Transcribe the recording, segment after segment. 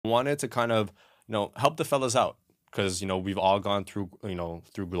wanted to kind of, help the fellas out because, we've all gone through,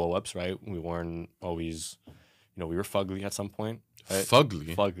 through glow ups, right? We weren't always, we were fugly at some point. Right?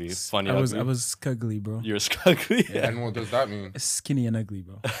 Fugly? Fugly. Funny, I ugly. was scuggly, bro. You're scuggly? Yeah. And what does that mean? Skinny and ugly,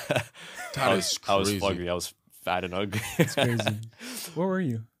 bro. That is crazy. I was fugly. I was fat and ugly. It's crazy. What were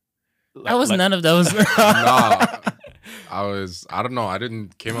you? I was none of those. Nah. I don't know. I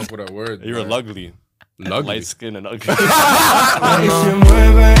didn't came up with a word. You were lugly. Light skin and ugly.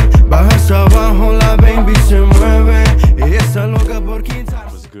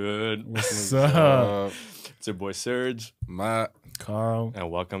 What's good? What's up? It's your boy Serge, Matt, Carl, and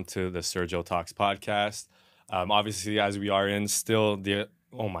welcome to the Sergio Talks podcast. Obviously, as we are in still the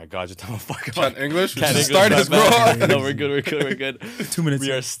oh my god, you're talking fuck Can't English? We Can't should English, start this, bro. No, we're good. 2 minutes.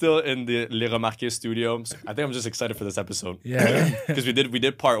 We are still in the Les Remarques studio. I think I'm just excited for this episode. Yeah, because we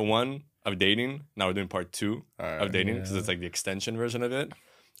did part 1 of dating. Now we're doing part 2 of dating because yeah. it's like the extension version of it.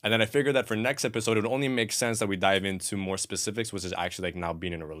 And then I figured that for next episode, it would only make sense that we dive into more specifics, which is actually like now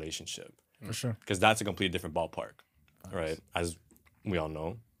being in a relationship. for sure. Because that's a completely different ballpark, right? As we all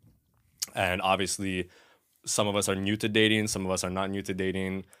know. And obviously, some of us are new to dating, some of us are not new to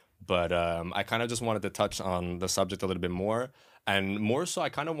dating. But I kind of just wanted to touch on the subject a little bit more. And more so, I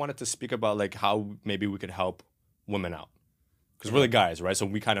kind of wanted to speak about like how maybe we could help women out. Because we're the guys, right? So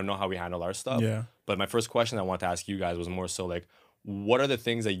we kind of know how we handle our stuff. Yeah. But my first question I wanted to ask you guys was more so like, what are the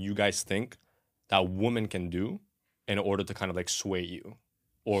things that you guys think that women can do in order to kind of like sway you?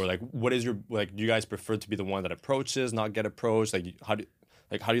 Or like, what is your, like, do you guys prefer to be the one that approaches, not get approached? Like, how do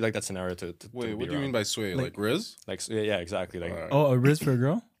you like that scenario to Wait, what do you around? mean by sway? Like Riz? Like, yeah, exactly. Like, Oh, a Riz for a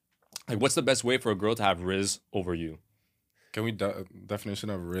girl? like, what's the best way for a girl to have Riz over you? Can we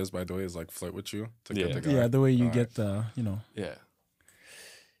definition of Riz, by the way, is like flirt with you to Yeah. get the guy? Yeah, the way you Alright. get the, you know. Yeah.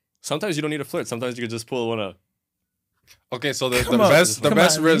 Sometimes you don't need to flirt. Sometimes you could just pull one up. Okay, so the Come on, best come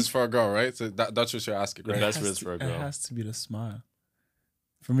best at Riz me. for a girl, right? So that's what you're asking, The right? best It has Riz to- for a It girl. has to be the smile.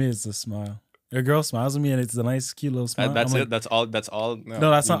 For me, it's the smile. A girl smiles at me and it's a nice, cute little smile. That's I'm it. like, That's all. That's all.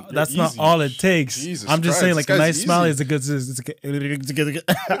 No, that's not. You're That's not easy. all it takes. Jesus I'm just saying, Christ, like a this nice guy's smile easy. is a good. It's a good.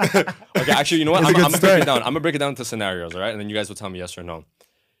 Okay, actually, you know what? It's I'm a good gonna break it start. down. I'm gonna break it down into scenarios, all right? And then you guys will tell me yes or no.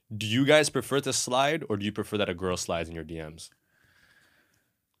 Do you guys prefer to slide, or do you prefer that a girl slides in your DMs?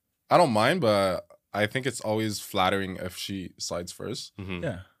 I don't mind, but I think it's always flattering if she slides first. Mm-hmm.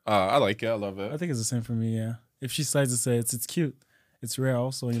 Yeah, I like it. I love I it. think it's the same for me. Yeah, if she slides to say it's cute, it's rare.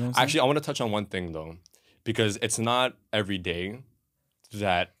 Also, you know. What I'm saying? Actually, I want to touch on one thing though, because it's not every day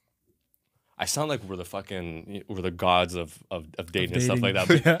that I sound like we're the gods of dating and stuff like that.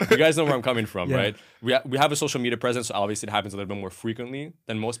 dating. But you guys know where I'm coming from, Yeah. right? We have a social media presence, so obviously it happens a little bit more frequently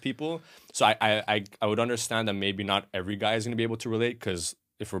than most people. So I would understand that maybe not every guy is going to be able to relate, because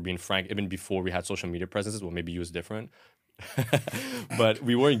if we're being frank, even before we had social media presences, well, maybe you was different. But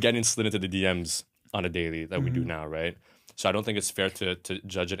we weren't getting slid into the DMs on a daily that we do now, right? So I don't think it's fair to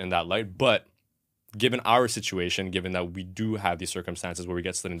judge it in that light. But given our situation, given that we do have these circumstances where we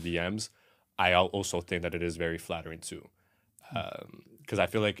get slid in DMs, I also think that it is very flattering too. Because I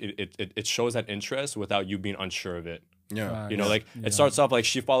feel like it shows that interest without you being unsure of it. Yeah. You know, like it starts off like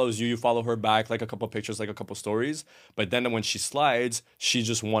she follows you, you follow her back, like a couple pictures, like a couple stories. But then when she slides, she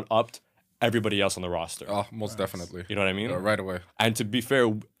just one-upped everybody else on the roster. Oh, most definitely. You know what I mean? Right away. And to be fair,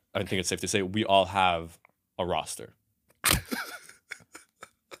 I think it's safe to say we all have a roster.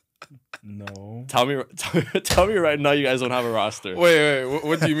 No. Tell me right now, you guys don't have a roster. Wait.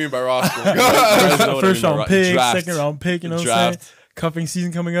 What do you mean by roster? You guys know what I First mean, round right? pick, Draft. second round pick. You know what I'm saying? Cuffing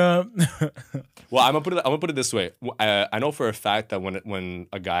season coming up. Well, I'm gonna put it this way. I know for a fact that when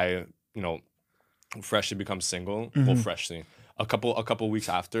a guy, freshly becomes single, well, freshly, a couple weeks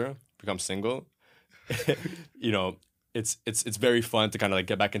after becomes single, it's very fun to kind of like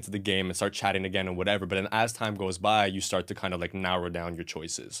get back into the game and start chatting again and whatever. But then as time goes by, you start to kind of like narrow down your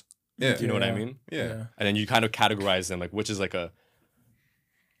choices. Yeah. You know what I Yeah. mean? Yeah. And then you kind of categorize them, like which is like a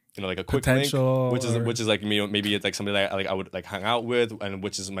like a quick Potential link, or- which is like maybe it's like somebody that I would like hang out with, and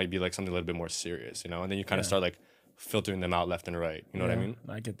which is might be like something a little bit more serious, and then you kind of start like filtering them out left and right. You know what I mean?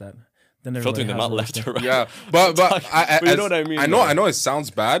 I get that. Then Filtering them out left to to right. Yeah. But But you know what I mean, I though. know it sounds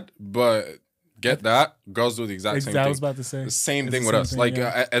bad, but get that. Girls do the exact same I thing. was about to say. The same It's thing the with same us. thing, Like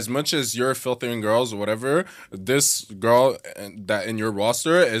yeah. as much as you're filtering girls or whatever, this girl that in your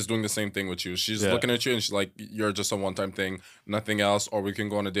roster is doing the same thing with you. She's Yeah. looking at you and she's like, "You're just a one-time thing, nothing else." Or we can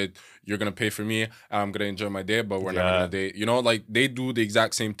go on a date. You're gonna pay for me. I'm gonna enjoy my day, but we're never Yeah. gonna date. You know, like they do the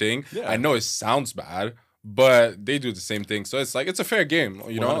exact same thing. Yeah. I know it sounds bad, but they do the same thing. So it's like it's a fair game.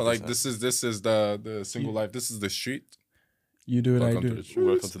 You know, like 100%. this is the single life. This is the street. You do it, I Welcome do to the it. street.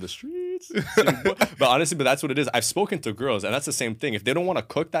 Welcome to the streets. beans. But honestly, but that's what it is. I've spoken to girls, and that's the same thing. If they don't want to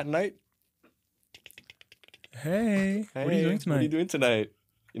cook that night, Hey, what are you doing tonight? What are you doing tonight?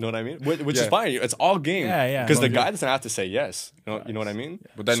 You know what I mean? Which is Yeah. fine. It's all game. Yeah. Because the guy doesn't have to say yes. You know what I mean?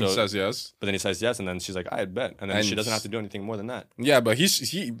 But then he So- says yes. But then he says yes, and then she's like, I bet. And then And she doesn't have to do anything more than that. Yeah, but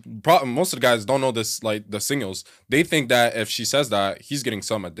most of the guys don't know this. Like the singles, they think that if she says that, he's getting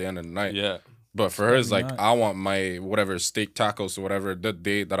some at the end of the night. Yeah. But for her, it's like, not. I want my whatever steak tacos or whatever the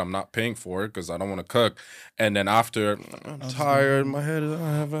day that I'm not paying for because I don't want to cook. And then after, I'm tired, my head,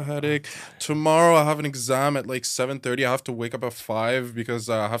 I have a headache. Tomorrow I have an exam at like 7:30. I have to wake up at 5 because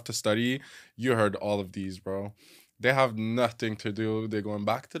I have to study. You heard all of these, bro. They have nothing to do. They're going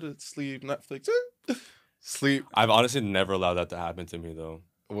back to the sleep, Netflix, sleep. I've honestly never allowed that to happen to me though.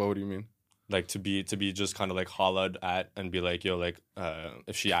 What do you mean? Like to be just kind of like hollered at and be like, yo, like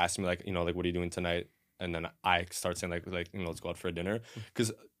if she asks me like, you know, like what are you doing tonight? And then I start saying like you know, let's go out for a dinner.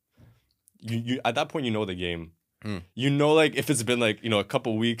 Because you at that point you know the game. You know, like if it's been like, you know, a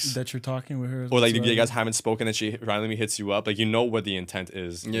couple weeks That you're talking with her, or like you whatsoever. guys haven't spoken and she randomly hits you up, like you know what the intent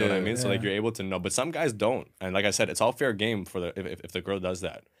is. You know what I Yeah. mean? So like Yeah. you're able to know. But some guys don't. And like I said, it's all fair game for the if the girl does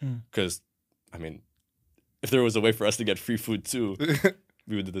that. Because I mean, if there was a way for us to get free food too,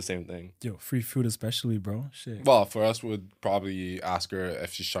 we would do the same thing. Yo, free food especially, bro. Shit. Well, for us, we'd probably ask her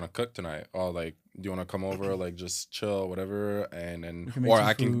if she's trying to cook tonight, or like, do you want to come over, like just chill, whatever, and then, can make or some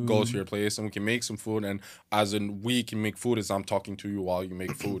I can go to food. your place and we can make some food, and as in we can make food as I'm talking to you while you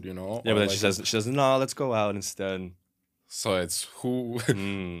make food, you know? Yeah, Or but then like, she says, no, let's go out instead. so it's who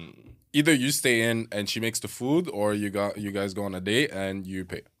Mm. either you stay in and she makes the food, or you guys go on a date and you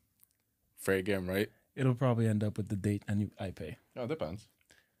pay. Fair game, right? It'll probably end up with the date and I pay. Yeah, it depends.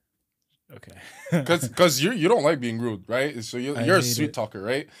 Okay. Because you don't like being rude, right? So you're a hate sweet it. talker,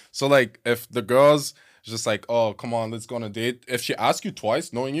 right? So like if the girl's just like, oh, come on, let's go on a date. If she asks you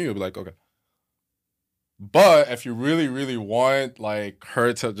twice, knowing you'll be like, okay. But if you really, really want like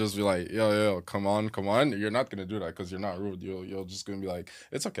her to just be like, yo, come on, you're not gonna do that because you're not rude. You're just gonna be like,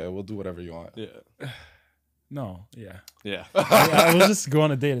 it's okay, we'll do whatever you want. Yeah. No, yeah. Yeah. I will just go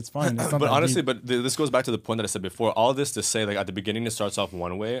on a date. It's fine. It's not But that honestly, deep. this goes back to the point that I said before. All this to say, like at the beginning, it starts off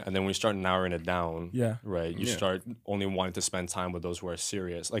one way, and then when you start narrowing it down, Yeah. right, you Yeah. start only wanting to spend time with those who are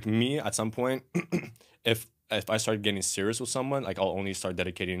serious. Like me, at some point, if I start getting serious with someone, like I'll only start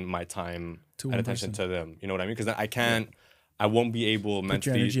dedicating my time To and one attention person. to them. You know what I mean? Because then I won't be able Put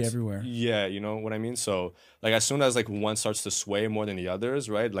your mentally. energy everywhere. Yeah, you know what I mean. So like as soon as like one starts to sway more than the others,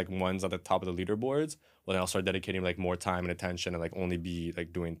 right? Like one's at the top of the leaderboards. Well, then I'll start dedicating like more time and attention and like only be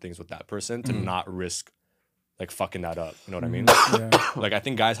like doing things with that person to not risk like fucking that up. You know what I mean? Yeah. Like I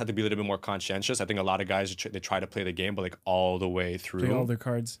think guys have to be a little bit more conscientious. I think a lot of guys they try to play the game, but like all the way through. Play all their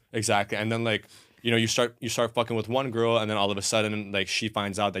cards. Exactly. And then like, you know, you start fucking with one girl and then all of a sudden like she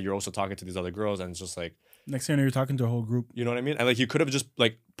finds out that you're also talking to these other girls and it's just like, Next thing you know, you're talking to a whole group. you know what I mean? And like you could have just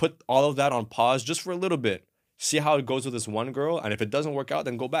like put all of that on pause just for a little bit. See how it goes with this one girl and if it doesn't work out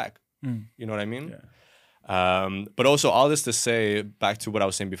then go back. You know what I mean? Yeah. But also all this to say back to what I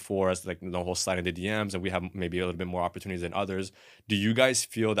was saying before as like the whole sliding the DMs and we have maybe a little bit more opportunities than others. Do you guys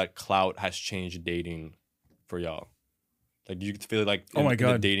feel that clout has changed dating for y'all? Like, do you feel like Oh my in the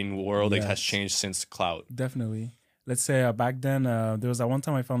God. dating world like has Yes. changed since clout? Definitely. Let's say back then, there was that one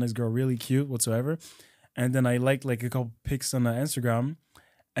time I found this girl really cute whatsoever. And then I liked like a couple pics on Instagram.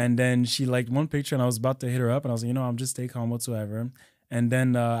 And then she liked one picture and I was about to hit her up. And I was like, I'm just stay calm whatsoever. And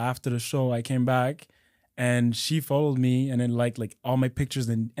then after the show, I came back and she followed me and then liked like all my pictures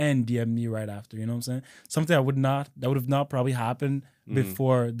and DM'd me right after. You know what I'm saying? Something that would have not probably happened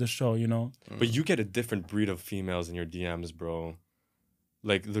before the show, you know? But you get a different breed of females in your DMs, bro.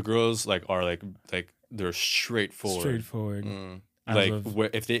 Like the girls like are like they're straightforward. Straightforward. As Like of- where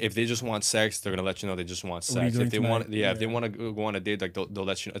if they just want sex, they're gonna let you know they just want What are you sex. doing If they want, tonight? if they want to go on a date, like they'll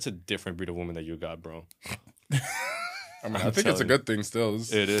let you know. It's a different breed of woman that you got, bro. I mean, I think it's a good thing still.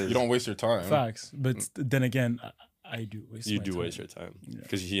 It is. You don't waste your time. Facts. But then again, I do waste You my do time. waste your time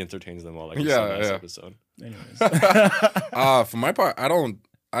because he entertains them all. Like Yeah, last yeah. episode. Anyways. For my part,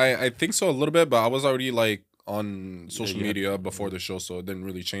 I think so a little bit, but I was already like on social you had- media before the show, so it didn't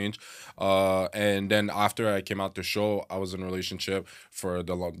really change. And then after I came out the show, I was in a relationship for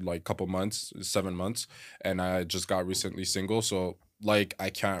the like couple months, 7 months, and I just got recently single. So like I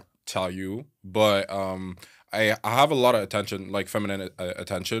can't tell you, but I have a lot of attention, like feminine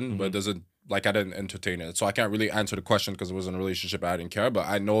attention, but it doesn't like I didn't entertain it, so I can't really answer the question because it was in a relationship. I didn't care, but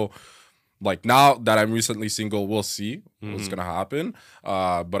I know. Like now that I'm recently single, we'll see what's gonna happen.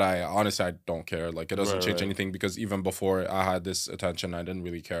 But I honestly I don't care. Like it doesn't Right, change right. anything because even before I had this attention, I didn't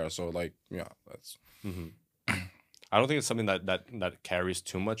really care. So like yeah, that's I don't think it's something that carries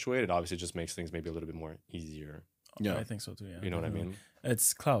too much weight. It obviously just makes things maybe a little bit more easier. Yeah. I think so too. Yeah, You know what I mean?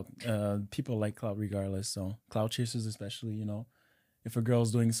 It's clout. People like clout regardless. So clout chasers, especially, you know, if a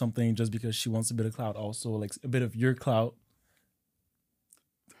girl's doing something just because she wants a bit of clout, also like a bit of your clout.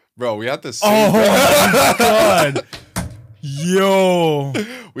 Bro, we had the Oh same. my god, yo!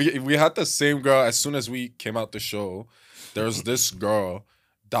 We had the same girl as soon as we came out the show. There was this girl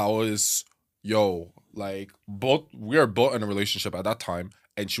that was like we are both in a relationship at that time,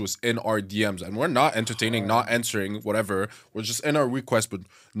 and she was in our DMs, and we're not entertaining, not answering, whatever. We're just in our request, but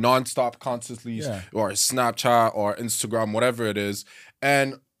nonstop, constantly, or Snapchat or Instagram, whatever it is,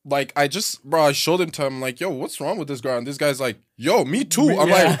 and. Like, I showed him to him, like, yo, what's wrong with this girl? And this guy's like, yo, me too. I'm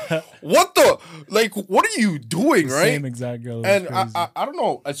like, what the? Like, what are you doing, right? Same exact girl. And I don't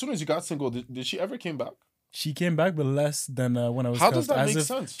know. As soon as you got single, did she ever came back? She came back, but less than when I was. How does that as make if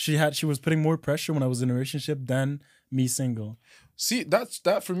sense? She was putting more pressure when I was in a relationship than me single. See,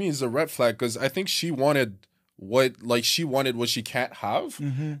 that for me is a red flag, because I think she wanted what she can't have,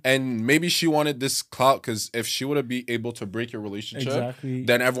 and maybe she wanted this clout, because if she would be able to break your relationship,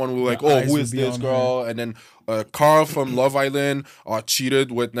 then everyone will be like, oh, who is this girl? And then Carl from Love Island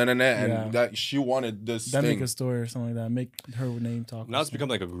cheated with and that she wanted this then thing. Make a story or something like that, make her name talk. Now it's become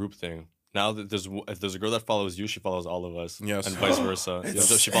like a group thing. Now that if there's a girl that follows you, she follows all of us. Yes. And vice versa.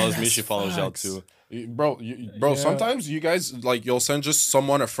 She follows me, she follows y'all too. Bro, sometimes you guys, like, you'll send just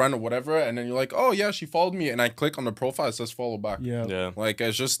someone, a friend or whatever, and then you're like, oh yeah, she followed me, and I click on the profile, it says follow back. Yeah. Like,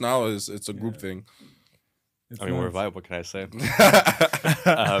 it's just now it's a group thing. I mean, we're a vibe. What can I say?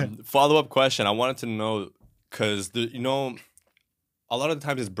 Follow-up question. I wanted to know, because, a lot of the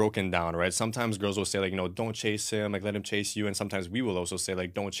times it's broken down, right? Sometimes girls will say, like, don't chase him, like, let him chase you. And sometimes we will also say,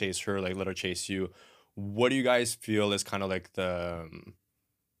 like, don't chase her, like, let her chase you. What do you guys feel is kind of like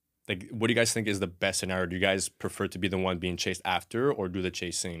what do you guys think is the best scenario? Do you guys prefer to be the one being chased after, or do the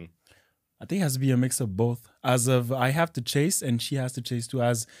chasing? I think it has to be a mix of both. As of, I have to chase and she has to chase too.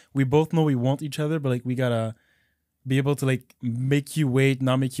 As we both know we want each other, but like we gotta be able to like make you wait,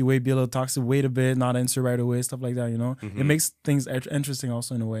 not make you wait, be able to talk to wait a bit, not answer right away, stuff like that, It makes things interesting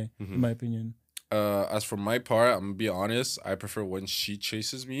also in a way, in my opinion. As for my part, I'm gonna be honest, I prefer when she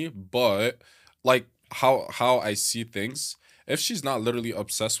chases me, but like how I see things, if she's not literally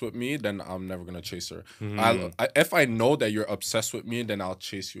obsessed with me, then I'm never gonna chase her. If I know that you're obsessed with me, then I'll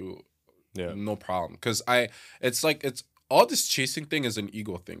chase you. Yeah, no problem. Because it's all this chasing thing is an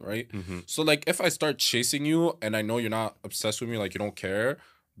ego thing, right? So like, if I start chasing you and I know you're not obsessed with me, like you don't care,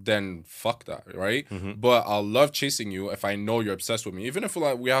 then fuck that, right? But I'll love chasing you if I know you're obsessed with me. Even if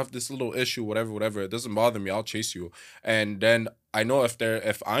like we have this little issue, whatever, it doesn't bother me. I'll chase you, and then I know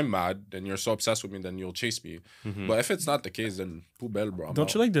if I'm mad, then you're so obsessed with me, then you'll chase me. But if it's not the case, then poubelle, bro.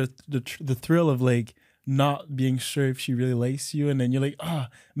 Don't you like the thrill of like not being sure if she really likes you, and then you're like,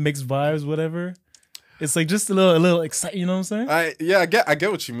 mixed vibes, whatever. It's like just a little exciting, you know what I'm saying? I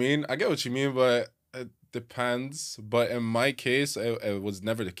get what you mean. But it depends. But in my case, it was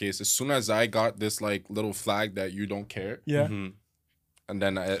never the case. As soon as I got this like little flag that you don't care, and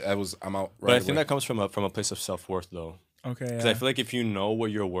then I'm out. Right, but I think that comes from a place of self-worth, though. Okay. Because I feel like if you know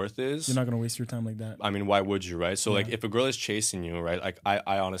what your worth is, you're not gonna waste your time like that. I mean, why would you, right? So like, if a girl is chasing you, right? Like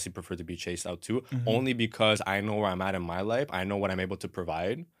I honestly prefer to be chased out too, only because I know where I'm at in my life. I know what I'm able to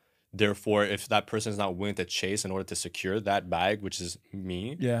provide. Therefore, if that person is not willing to chase in order to secure that bag, which is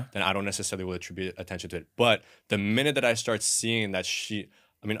me, then I don't necessarily will attribute attention to it. But the minute that I start seeing that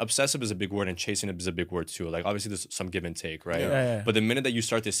obsessive is a big word and chasing is a big word too. Like, obviously there's some give and take, right? Yeah. But the minute that you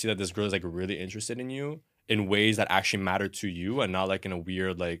start to see that this girl is like really interested in you in ways that actually matter to you and not like in a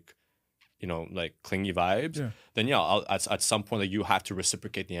weird, like, like clingy vibes, then at some point, like, you have to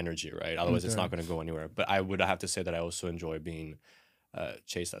reciprocate the energy, right? Otherwise it's not going to go anywhere. But I would have to say that I also enjoy being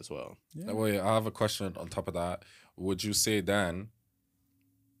chased as well. Wait, I have a question on top of that. Would you say then,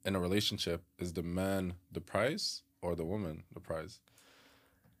 in a relationship, is the man the prize or the woman the prize?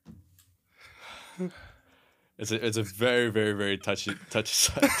 It's a very, very, very touchy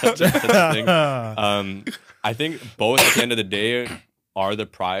thing. I think both at the end of the day are the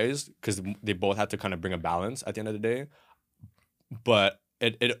prize, because they both have to kind of bring a balance at the end of the day. But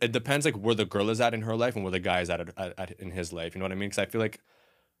it depends like where the girl is at in her life and where the guy is at in his life. You know what I mean? Because I feel like,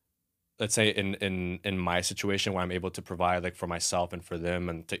 let's say in my situation where I'm able to provide like for myself and for them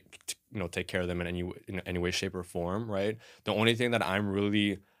and take care of them in any way, shape, or form, right? The only thing that I'm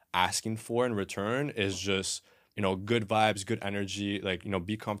really asking for in return is just good vibes, good energy, like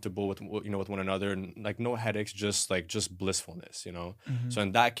be comfortable with with one another, and like no headaches, just blissfulness, So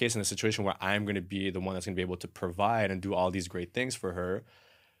in that case, in a situation where I'm going to be the one that's going to be able to provide and do all these great things for her,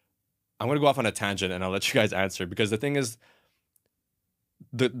 I'm gonna go off on a tangent and I'll let you guys answer, because the thing is,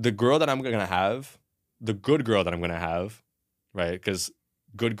 the girl that I'm gonna have, the good girl that I'm gonna have, right? Because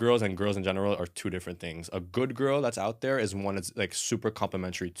good girls and girls in general are two different things. A good girl that's out there is one that's like super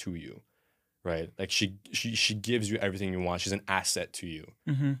complimentary to you, right? Like she gives you everything you want. She's an asset to you,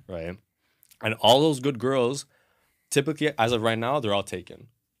 right? And all those good girls, typically as of right now, they're all taken.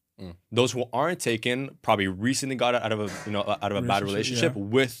 Those who aren't taken probably recently got out of a bad relationship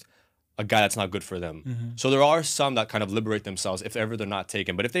with a guy that's not good for them. So there are some that kind of liberate themselves if ever they're not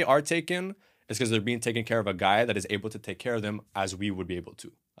taken. But if they are taken, it's because they're being taken care of a guy that is able to take care of them as we would be able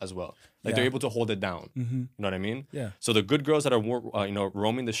to as well. Like they're able to hold it down. You know what I mean? Yeah. So the good girls that are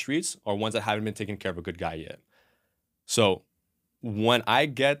roaming the streets are ones that haven't been taken care of a good guy yet. So when I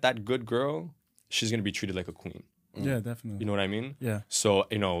get that good girl, she's gonna be treated like a queen. Yeah, definitely. You know what I mean? Yeah. So,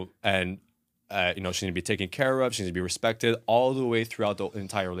 she's going to be taken care of. She's going to be respected all the way throughout the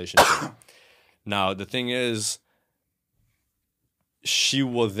entire relationship. Now, the thing is, she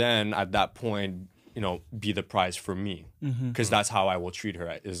will then, at that point, be the prize for me. Because that's how I will treat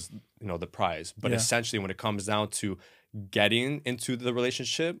her, is, the prize. But essentially, when it comes down to getting into the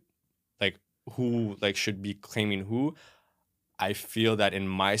relationship, like, who, like, should be claiming who, I feel that in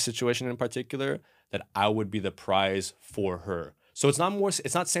my situation in particular, that I would be the prize for her. So it's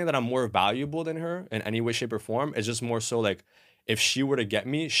not saying that I'm more valuable than her in any way, shape, or form. It's just more so like, if she were to get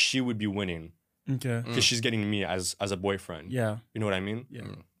me, she would be winning. Okay. Because she's getting me as a boyfriend. Yeah. You know what I mean? Yeah.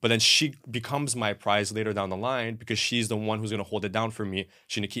 But then she becomes my prize later down the line, because she's the one who's going to hold it down for me.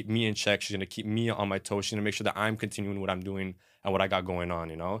 She's going to keep me in check. She's going to keep me on my toes. She's going to make sure that I'm continuing what I'm doing and what I got going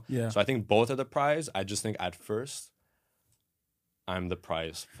on, Yeah. So I think both are the prize. I just think at first, I'm the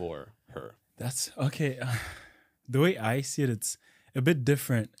prize for her. That's okay. The way I see it, it's a bit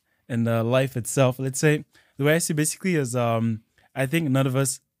different in the life itself. Let's say the way I see it basically is, I think none of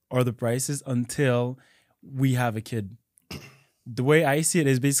us are the prizes until we have a kid. The way I see it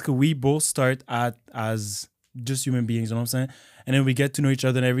is basically we both start as just human beings, you know what I'm saying? And then we get to know each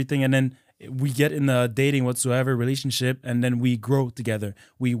other and everything. And then we get in a dating whatsoever relationship, and then we grow together.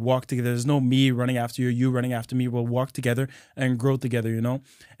 We walk together. There's no me running after you running after me. We'll walk together and grow together,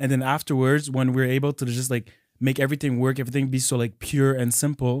 And then afterwards, when we're able to just like make everything work, everything be so like pure and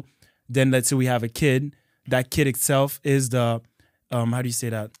simple, then let's say we have a kid. That kid itself is the, how do you say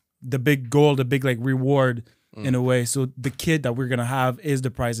that? The big goal, the big like reward in a way. So the kid that we're going to have is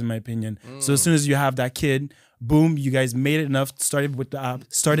the prize, in my opinion. So as soon as you have that kid, boom, you guys made it enough,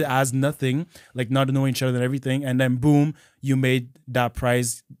 started as nothing, like not knowing each other and everything, and then boom, you made that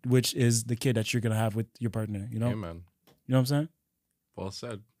prize, which is the kid that you're gonna have with your partner, Amen. You know what I'm saying? Well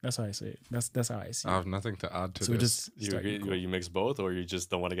said. That's how I say it. That's how I see it. I have nothing to add to So this. You mix both, or you just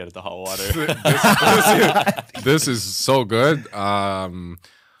don't want to get into hot water? This is so good.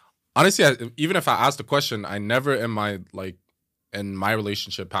 Honestly, even if I asked the question, I never in my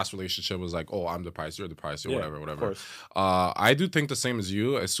past relationship was like, oh, I'm the prize, you're the prize, or whatever. I do think the same as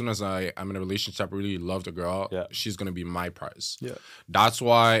you. As soon as I'm in a relationship, I really love the girl, she's gonna be my prize. Yeah. That's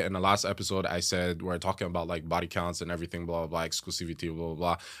why in the last episode I said we're talking about like body counts and everything, blah blah blah, exclusivity, blah blah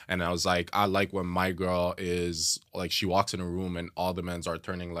blah. And I was like, I like when my girl is like, she walks in a room and all the men are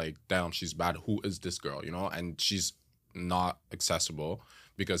turning like, damn, she's bad. Who is this girl? And she's not accessible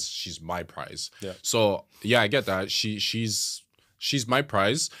because she's my prize. Yeah. So yeah, I get that. She's my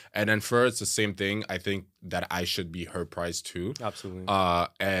prize, and then for her, it's the same thing. I think that I should be her prize too. Absolutely.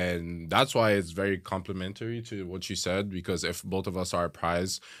 And that's why it's very complimentary to what you said, because if both of us are a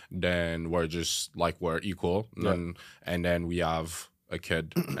prize, then we're just like, we're equal. And then we have a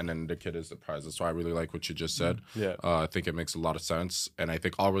kid, and then the kid is the prize. That's why I really like what you just said. Yeah. I think it makes a lot of sense, and I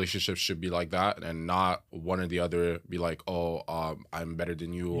think all relationships should be like that, and not one or the other be like, oh, I'm better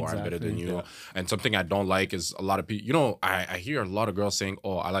than you, or I'm better than you. Yeah. And something I don't like is a lot of people, I hear a lot of girls saying,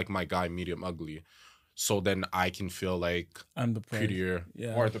 oh, I like my guy medium ugly, so then I can feel like I'm the prettier,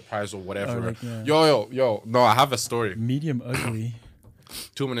 or the prize, or whatever. Like, yo, no, I have a story. Medium ugly.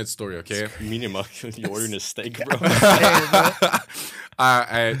 2-minute story, okay? Medium ugly. You ordering a steak, bro?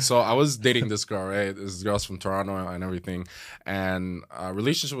 So I was dating this girl, right? This girl's from Toronto and everything, and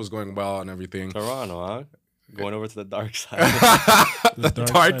relationship was going well and everything. Toronto, huh? Going over to the dark side. The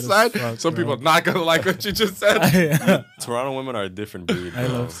dark side? Some people not gonna like what you just said. Toronto women are a different breed. I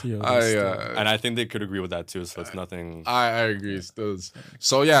love Theo. And I think they could agree with that too. So it's nothing. I agree.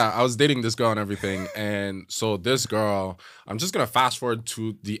 So yeah, I was dating this girl and everything, and so this girl, I'm just gonna fast forward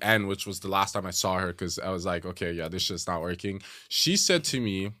to the end, which was the last time I saw her, because I was like, okay, yeah, this shit's not working. She said to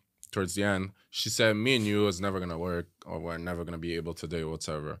me towards the end, she said, me and you is never gonna work, or we're never gonna be able to date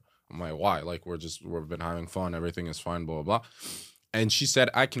whatsoever. I'm like, why? Like, we've been having fun, everything is fine, blah blah blah. And she said,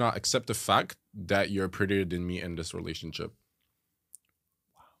 I cannot accept the fact that you're prettier than me in this relationship.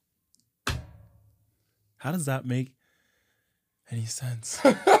 How does that make any sense?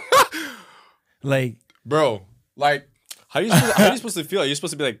 Like, Bro, like, How are you supposed to feel? Are you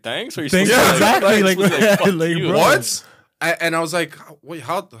supposed to be like, thanks? Or are you Thanks, supposed to exactly, like, like, fuck like, you? bro. what? And I was like, wait,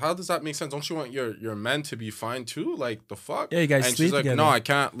 how does that make sense? Don't you want your men to be fine too? Like, the fuck? Yeah, you guys and sleep she's like, together. no, I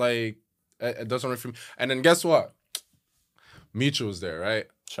can't. Like, it doesn't work for me. And then guess what? Michu was there, right?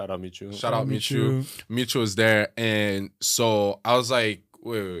 Shout out Michu. Shout out Michu. Michu. Michu was there. And so I was like,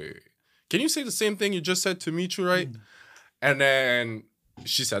 wait. Can you say the same thing you just said to Michu, right? And then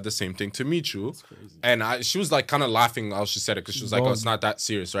she said the same thing to Michu. And she was like kind of laughing while she said it because she was like, oh, it's not that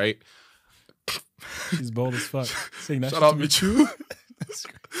serious, right? she's bold as fuck. Saying that Shout shit out to me.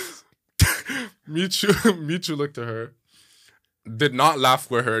 Michu. Michu looked at her, did not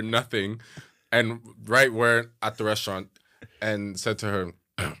laugh with her, nothing. And right where at the restaurant and said to her,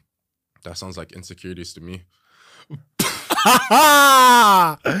 that sounds like insecurities to me.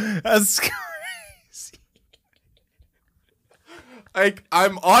 That's crazy. Like,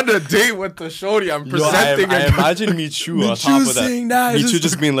 I'm on a date with the shorty. I'm presenting I it. imagine Michu on top of that. saying that. Michu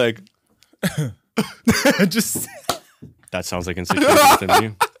just being like, just that sounds like insecurities to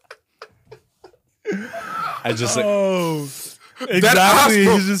me. I just like, oh, That exactly. ass,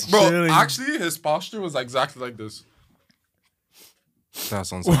 bro, He's just bro, chilling. actually, his posture was exactly like this. That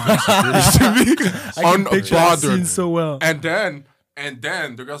sounds like insecurities to me. I can picture that scene Unbothered. so well. And then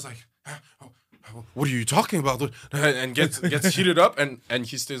the girl's like, what are you talking about? And gets heated up and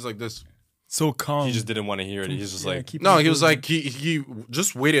he stays like this. So calm. he just didn't want to hear it. He's just like, keep No, it he was moving. like, he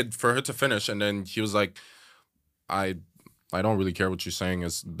just waited for her to finish. And then he was like, I don't really care what you're saying.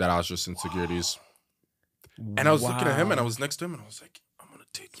 Is that I was just insecurities. And I was looking at him and I was next to him and I was like, I'm going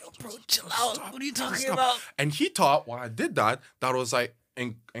to take you. Bro, Chill out. What are you talking about? And he thought while I did that was like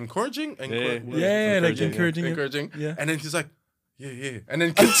encouraging. Yeah, like encouraging. Encouraging. Yeah. And then he's like, yeah. And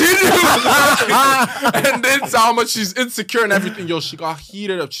then continue. And then how much she's insecure and everything. Yo, she got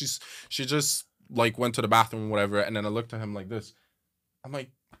heated up. She just like went to the bathroom or whatever. And then I looked at him like this. I'm like,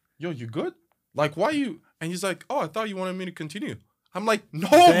 yo, you good? Like, why you? And he's like, oh, I thought you wanted me to continue. I'm like, no,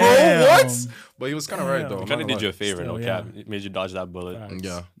 Damn. bro, what? But he was kind of right, though. He kind of did you a favor, Still, no yeah. cap. It made you dodge that bullet. Facts.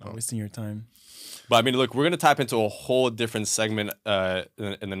 Yeah. Not wasting your time. But I mean, look, we're gonna tap into a whole different segment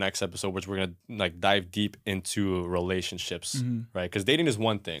in the next episode, which we're gonna like dive deep into relationships, right? Because dating is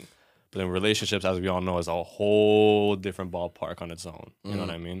one thing, but then relationships, as we all know, is a whole different ballpark on its own. You know what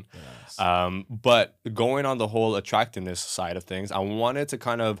I mean? Yes. But going on the whole attractiveness side of things, I wanted to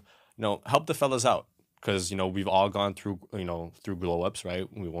kind of help the fellas out because we've all gone through through glow ups, right?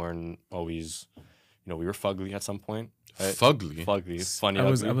 We weren't always we were fugly at some point. Right? Fugly. Funny. I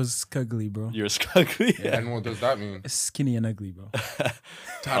was ugly. scuggly, bro. You're scuggly. And what does that mean? Skinny and ugly, bro.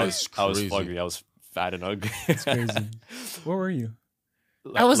 That is I was crazy. fugly. I was fat and ugly. It's crazy. What were you?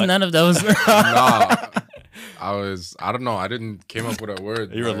 I was none of those. Nah, I don't know. I didn't came up with a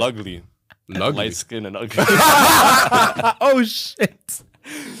word. You were but- lugly. Lugly. Light skin and ugly. Oh shit.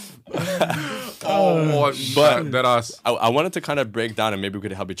 But that us. I wanted to kind of break down and maybe we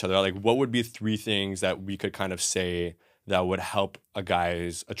could help each other out. Like, what would be 3 things that we could kind of say that would help a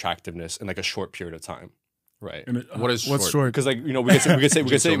guy's attractiveness in like a short period of time, right? What is What's short? short? Because like we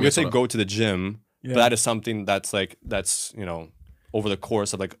could say go to the gym, Yeah. but that is something that's over the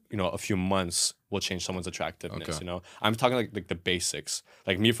course of like a few months will change someone's attractiveness. Okay. I'm talking like the basics.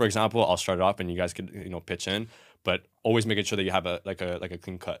 Like me, for example, I'll start it off and you guys could pitch in, but always making sure that you have a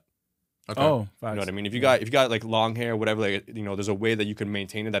clean cut. Okay. Oh, facts. You know what I mean? If you got like long hair, whatever, like there's a way that you can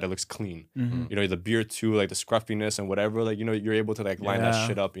maintain it that it looks clean. The beard too, like the scruffiness and whatever, like you're able to like line that Yeah.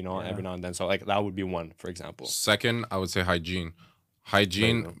 shit up, every now and then. So like that would be one, for example. Second, I would say hygiene.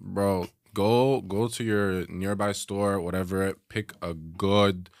 Hygiene, bro. Go to your nearby store, whatever. Pick a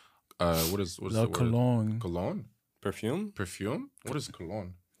good. What is the word? Cologne. Cologne? Perfume? What is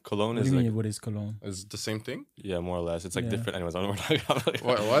cologne? Cologne What do is you like mean? What is cologne? Is it the same thing? yeah, more or less. It's like Yeah. different. Anyways, I don't know what we're talking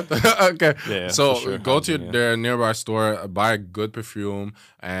about. What? Okay. Yeah, So for sure. go to Hygiene, yeah. their nearby store, buy a good perfume,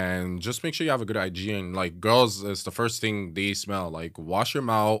 and just make sure you have a good hygiene. Like girls, it's the first thing they smell. Like wash your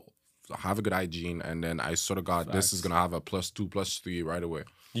mouth, have a good hygiene, and then I sort of got this is gonna have a +2, +3 right away.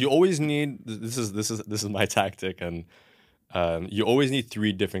 You always need this is my tactic, and you always need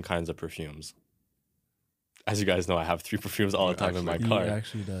 3 different kinds of perfumes. As you guys know, I have 3 perfumes all the time in my He car.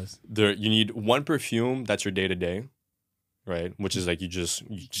 actually does. You need one perfume that's your day to day. right? Which is like you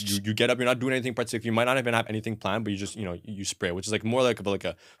get up, you're not doing anything particular. You might not even have anything planned, but you just you spray, which is like more like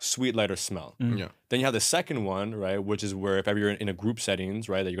a sweet lighter smell. Yeah. Then you have the second one, right, which is where if ever you're in a group settings,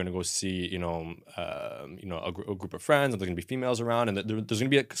 right, that you're gonna go see a group of friends, and there's gonna be females around, and there's gonna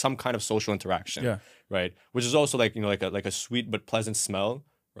be some kind of social interaction, Yeah. right, which is also like like a sweet but pleasant smell,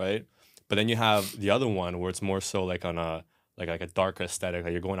 right? But then you have the other one where it's more so like on a like a darker aesthetic,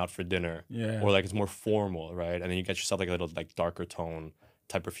 like you're going out for dinner, Yeah. or like it's more formal, right? And then you get yourself like a little like darker tone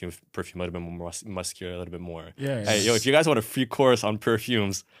type perfume, a little bit more muscular, a little bit more. Yeah. Hey, yo, if you guys want a free course on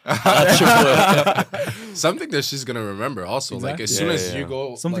perfumes, that's your boy. Something that she's gonna remember also. Like as soon as you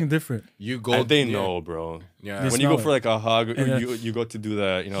go, something like, different. you go. And they know, bro. Yeah. They When you smell go it. for like a hug, or And, you go to do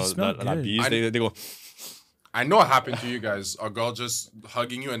the smell that good. bees, they go. I know what happened to you guys. A girl just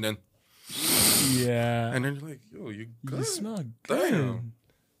hugging you and then Yeah. you're like, yo, you good? You smell good. Damn.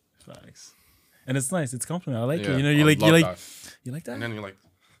 Facts. And it's nice. It's compliment. I like Yeah, it. You know, I you like love that. you like that? And then you're like,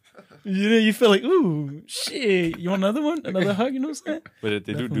 You know, you feel like, ooh, shit. You want another one? Another hug? You know what I'm saying? But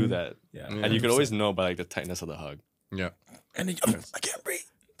they do Definitely. that, Yeah. and you can always know by like the tightness of the hug. yeah. And then I can't breathe.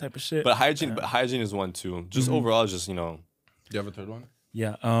 Type of shit. But hygiene is one too. Just overall, just Do you have a third one?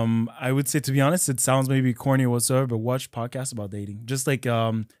 Yeah. I would say, to be honest, it sounds maybe corny or whatsoever, but watch podcasts about dating. Just like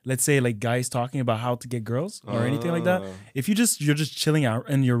let's say like guys talking about how to get girls or anything like that. If you're just chilling out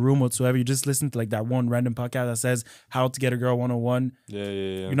in your room whatsoever, you just listen to like that one random podcast that says how to get a girl 101. yeah.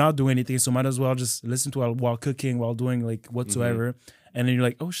 You're not doing anything, so might as well just listen to it while cooking, while doing like whatsoever. And then you're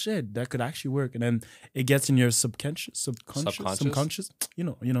like, oh shit, that could actually work. And then it gets in your subconscious. You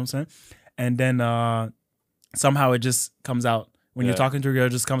know what I'm saying? And then somehow it just comes out. When you're talking to a girl, it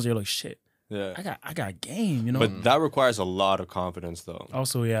just comes, you're like, shit, Yeah. I got game, you know? But that requires a lot of confidence, though.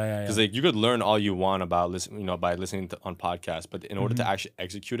 Also, yeah. Because like you could learn all you want about by listening on podcasts, but in order to actually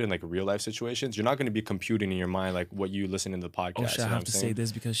execute it in like real life situations, you're not going to be computing in your mind like what you listen in the podcast. Oh shit, you I know have what to I'm say saying?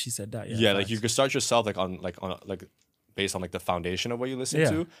 this because she said that. Yeah, like facts. you could start yourself on based on like the foundation of what you listen Yeah.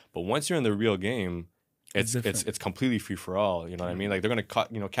 to, but once you're in the real game, It's it's different. it's completely free for all. You know what I mean? Like they're gonna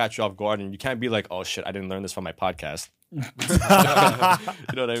catch you off guard, and you can't be like, oh shit, I didn't learn this from my podcast. You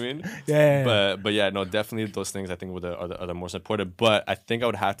know what I mean? Yeah. But yeah, no, definitely those things I think are the most important. But I think I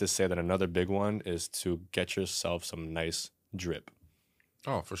would have to say that another big one is to get yourself some nice drip.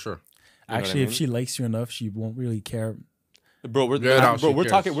 Oh, for sure. what I Actually, if mean? she likes you enough, she won't really care. Bro, we're Yeah, no, bro, she we're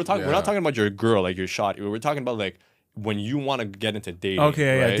cares. talking we're Yeah. not talking about your girl, like your shot. We're talking about like when you want to get into dating.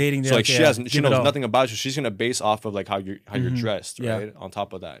 Okay, yeah, right? dating, So like okay, she yeah. she Give it knows all. nothing about you. She's gonna base off of like how you're dressed, Yeah. right? On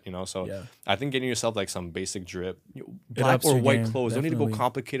top of that, So Yeah. I think getting yourself like some basic drip, It black ups or your white game, clothes. Don't need to go definitely.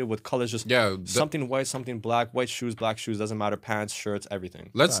 complicated with colors. Just Yeah, something white, something black. White shoes, black shoes, doesn't matter. Pants, shirts, everything.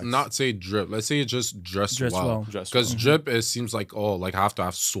 Let's Facts. not say drip. Let's say just dress Dress well. well. Dress Because well. drip, it seems like, like I have to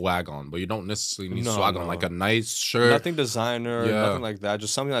have swag on, but you don't necessarily need No, swag on. no. Like a nice shirt. Nothing designer, Yeah. nothing like that.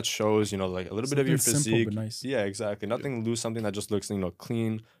 Just something that shows, like a little bit of your Something simple physique. but nice. Yeah, exactly. Nothing loose. Something that just looks,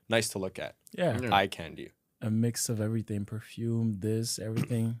 clean, nice to look at. Yeah. Yeah. Eye candy. A mix of everything, perfume,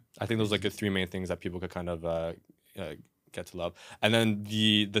 everything. I think those are like the three main things that people could kind of get to love. And then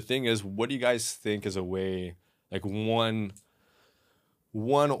the thing is, what do you guys think is a way, like one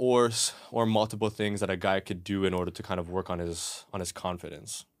or multiple things that a guy could do in order to kind of work on his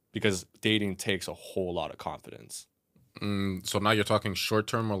confidence? Because dating takes a whole lot of confidence. So now you're talking short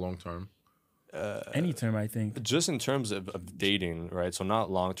term or long term? Any term, I think. Just in terms of dating, right? So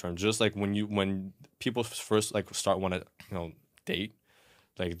not long term. Just like when people first like want to date,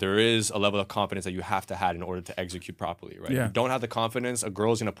 like there is a level of confidence that you have to have in order to execute properly, right? Yeah. If you don't have the confidence, a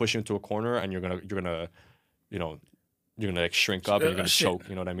girl's gonna push you into a corner, and you're gonna like shrink up and you're gonna Shit. choke.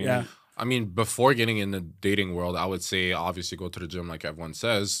 You know what I mean? Yeah. I mean, before getting in the dating world, I would say obviously go to the gym, like everyone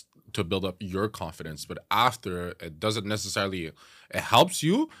says, to build up your confidence. But after, it doesn't necessarily, it helps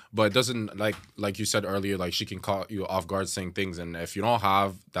you, but it doesn't, like you said earlier, like she can caught you off guard saying things. And if you don't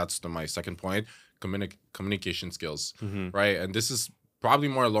have, that's my second point, communication skills, right? And this is probably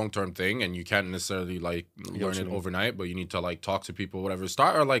more a long-term thing, and you can't necessarily like learn it overnight, but you need to like talk to people, whatever.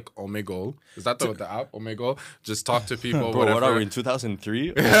 Start or like Omegle. Is that the app, Omegle? Just talk to people, Bro, whatever. what are we in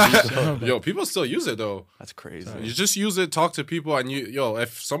 2003? Yo, people still use it though. That's crazy. You just use it, talk to people, and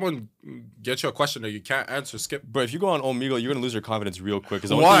if someone gets you a question that you can't answer, skip. Bro, if you go on Omegle, you're gonna lose your confidence real quick.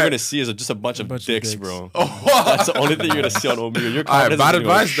 Because the Why? only thing you're gonna see is just a bunch of bunch of dicks, dicks. bro. That's the only thing you're gonna see on Omegle. Your All right, confidence bad is gonna go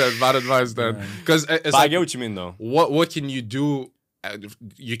advice then. Bad advice then. Because it's But I like, get what you mean though. what can you do?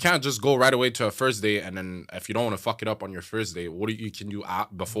 You can't just go right away to a first date, and then if you don't want to fuck it up on your first date, what you can do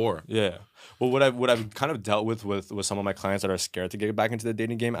before? Yeah. Well, what I've kind of dealt with some of my clients that are scared to get back into the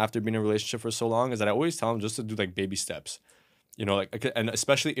dating game after being in a relationship for so long is that I always tell them just to do like baby steps, and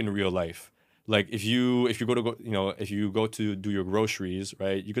especially in real life. Like if you if you go to do your groceries,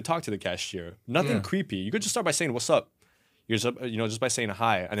 right? You could talk to the cashier. Nothing creepy. You could just start by saying "What's up?" You're just, just by saying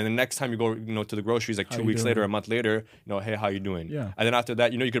hi, and then the next time you go, to the groceries, like 2 weeks later, a month later, hey, how you doing? Yeah. And then after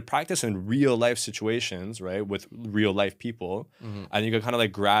that, you could practice in real life situations, right, with real life people, and you could kind of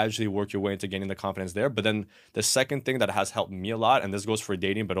like gradually work your way into gaining the confidence there. But then the second thing that has helped me a lot, and this goes for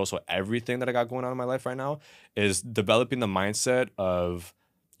dating, but also everything that I got going on in my life right now, is developing the mindset of,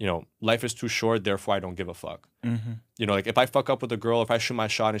 life is too short, therefore I don't give a fuck. Like if I fuck up with a girl, if I shoot my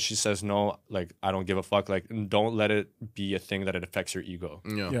shot and she says no, like I don't give a fuck, like don't let it be a thing that it affects your ego.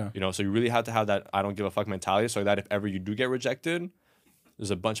 Yeah. So you really have to have that I don't give a fuck mentality, so that if ever you do get rejected,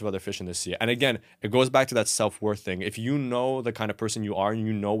 there's a bunch of other fish in the sea. And again, it goes back to that self-worth thing. If you know the kind of person you are and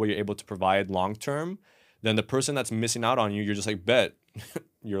you know what you're able to provide long term, then the person that's missing out on you, you're just like, bet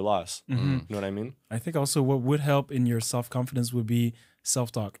you're lost. You know what I mean? I think also what would help in your self-confidence would be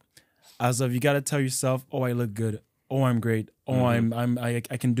self-talk. As of, you got to tell yourself, oh, I look good. Oh, I'm great. Oh, I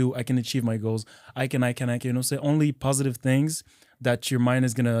can achieve my goals. I can, say only positive things that your mind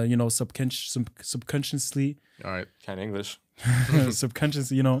is going to, subconsciously. All right. Kind of English.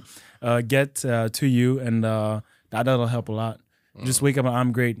 Subconsciously, get to you. And that'll help a lot. Just wake up and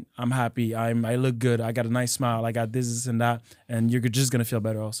I'm great. I'm happy. I look good. I got a nice smile. I got this and that. And you're just going to feel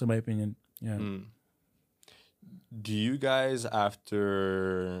better also, in my opinion. Yeah. Do you guys,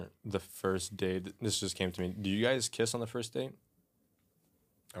 after the first date, this just came to me, do you guys kiss on the first date?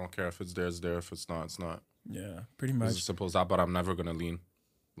 I don't care if it's there, it's there. If it's not, it's not. Yeah, pretty It's as much. simple as that. But I'm never gonna lean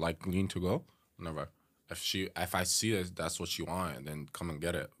to go. Never. If I see that's what she want, then come and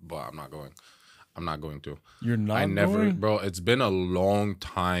get it. But I'm not going. I'm not going to. You're not I never, going? bro. It's been a long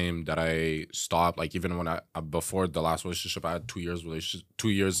time that I stopped. Like even when before the last relationship, I had 2 years 2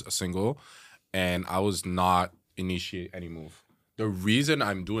 years single, and I was not initiate any move. The reason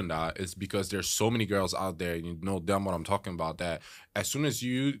I'm doing that is because there's so many girls out there, and you know them what I'm talking about, that as soon as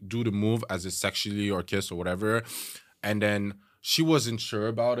you do the move, as it's sexually or kiss or whatever, and then she wasn't sure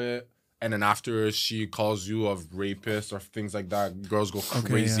about it, and then after she calls you a rapist or things like that, girls go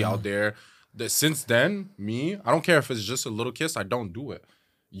crazy out there. Since then, I don't care if it's just a little kiss, I don't do it.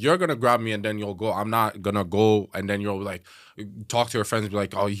 You're gonna grab me and then you'll go. I'm not gonna go and then you'll like talk to your friends, be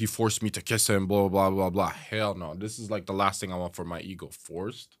like, oh, he forced me to kiss him, blah blah blah blah. Hell no. This is like the last thing I want for my ego.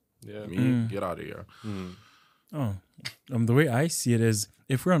 Forced? Yeah. Get out of here. Oh, the way I see it is,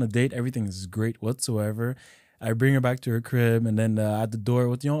 if we're on a date, everything is great whatsoever. I bring her back to her crib, and then at the door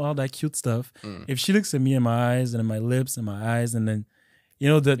with all that cute stuff. If she looks at me in my eyes and in my lips and my eyes, and then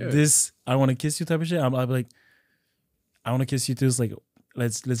this I want to kiss you type of shit, I'll be like, I want to kiss you too. It's like,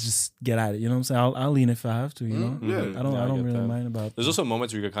 let's just get at it. You know what I'm saying? I'll lean if I have to. Yeah. I don't really that. mind about. There's also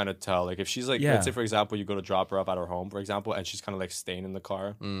moments where you could kind of tell, like if she's like, let's say for example, you go to drop her up at her home, for example, and she's kind of like staying in the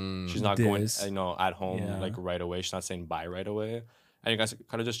car. She's not going, at home like right away. She's not saying bye right away. And you guys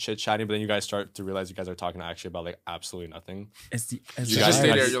kind of just chit chatting, but then you guys start to realize you guys are talking actually about like absolutely nothing. It's You just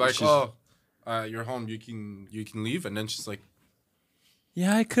stay there. You're like, you're home. You can leave, and then she's like,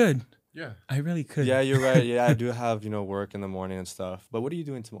 yeah, I could. yeah. I really could. Yeah, you're right. Yeah, I do have, work in the morning and stuff. But what are you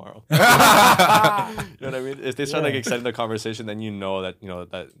doing tomorrow? You know what I mean? If they start like extending the conversation, then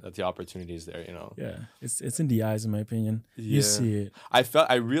that the opportunity is there, Yeah, it's in the eyes, in my opinion. You Yeah. see it.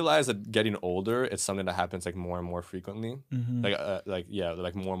 I realized that getting older, it's something that happens like more and more frequently. Like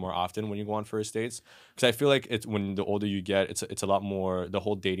more and more often when you go on first dates. Because I feel like it's when the older you get, it's a lot more, the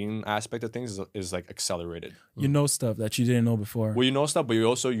whole dating aspect of things is like accelerated. You know stuff that you didn't know before. Well, you know stuff, but you're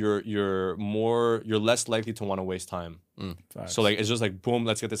less likely to want to waste time. Facts. So like it's just like boom,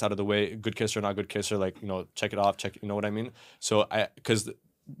 let's get this out of the way. Good kisser, not good kisser. Like check it off. You know what I mean? So because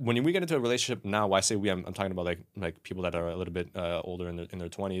when we get into a relationship now, why I say we? I'm talking about like people that are a little bit older in their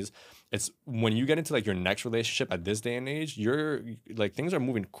 20s. It's when you get into like your next relationship at this day and age, you're like things are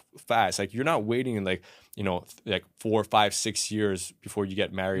moving fast. Like you're not waiting like 4, 5, 6 years before you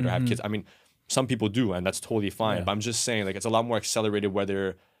get married or have kids. I mean, some people do, and that's totally fine. Yeah. But I'm just saying like it's a lot more accelerated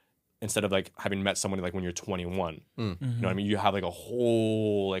whether. Instead of like having met someone like when you're 21, you know what I mean? You have like a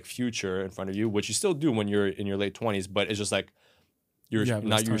whole like future in front of you, which you still do when you're in your late 20s, but it's just like you're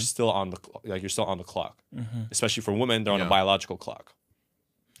still on the clock. Especially for women, they're on a biological clock.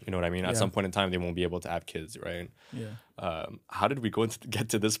 You know what I mean? At some point in time, they won't be able to have kids, right? Yeah. How did we get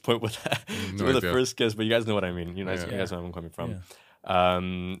to this point with that? With the first kiss, but you guys know what I mean. You guys know where I'm coming from. Yeah.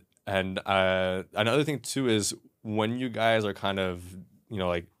 And another thing too is when you guys are kind of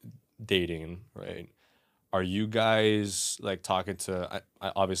like dating, right? Are you guys like talking to?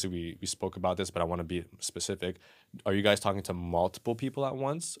 Obviously, we spoke about this, but I want to be specific. Are you guys talking to multiple people at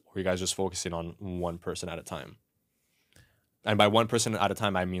once, or are you guys just focusing on one person at a time? And by one person at a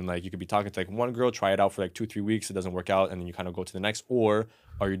time, I mean like you could be talking to like one girl, try it out for like 2-3 weeks, it doesn't work out, and then you kind of go to the next. Or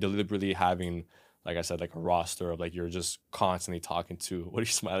are you deliberately having, like I said, like a roster of like you're just constantly talking to? What are you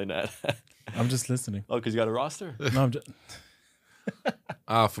smiling at? I'm just listening. Oh, because you got a roster. No, I'm just.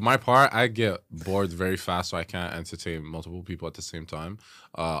 For my part, I get bored very fast, so I can't entertain multiple people at the same time.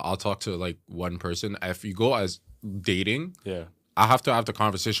 I'll talk to like one person. If you go as dating, Yeah, I have to have the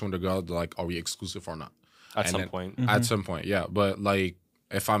conversation with the girl, like, are we exclusive or not? at And some then- point. At some point, yeah. But like,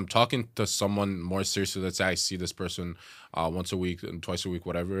 if I'm talking to someone more seriously, let's say I see this person once a week and twice a week,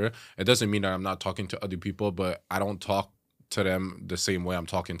 whatever, it doesn't mean that I'm not talking to other people, but I don't talk to them the same way I'm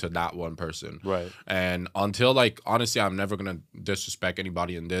talking to that one person. Right. And until like, honestly, I'm never gonna disrespect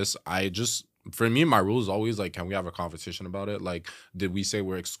anybody in this. I just, for me, my rule is always like, can we have a conversation about it? Like, did we say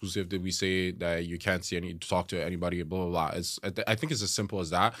we're exclusive? Did we say that you can't talk to anybody? Blah blah blah. I think it's as simple as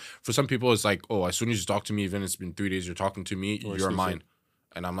that. For some people, it's like, oh, as soon as you talk to me, even if it's been 3 days, you're talking to me, We're you're exclusive. mine.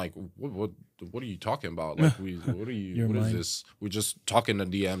 And I'm like, what are you talking about? Like, what are you? You're What is mine. this? We're just talking in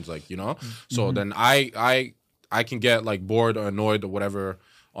DMs, like, you know. So then I can get like bored or annoyed or whatever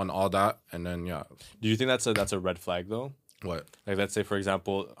on all that, and then yeah, Do you think that's a red flag though? what? Like, let's say, for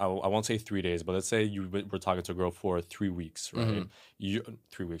example, I won't say 3 days, but let's say we're talking to a girl for 3 weeks, right? You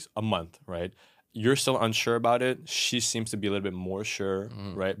 3 weeks, a month, right? You're still unsure about it. She seems to be a little bit more sure,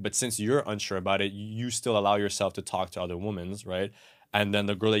 right? But since you're unsure about it, you still allow yourself to talk to other women, right? And then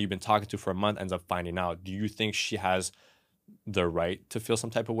the girl that you've been talking to for a month ends up finding out. Do you think she has the right to feel some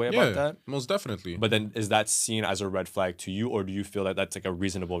type of way about that? most definitely. But then is that seen as a red flag to you, or do you feel that that's like a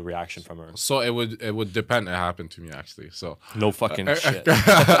reasonable reaction from her? So it would depend. It happened to me actually. So No fucking shit.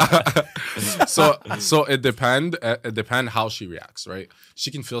 so it depend how she reacts, right?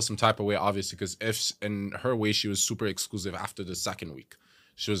 She can feel some type of way, obviously, because if in her way she was super exclusive after the second week.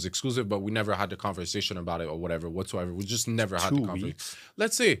 She was exclusive, but we never had the conversation about it or whatever whatsoever. We just never had the 2 conversation. weeks?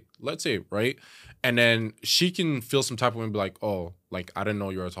 Let's say, right? And then she can feel some type of way and be like, oh, like, I didn't know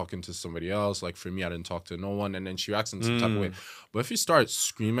you were talking to somebody else. Like, for me, I didn't talk to no one. And then she reacts in some type of way. But if you start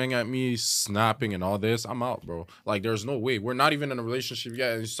screaming at me, snapping and all this, I'm out, bro. Like, there's no way. We're not even in a relationship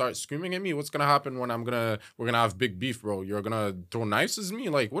yet. And you start screaming at me, what's going to happen when we're going to have big beef, bro? You're going to throw knives at me?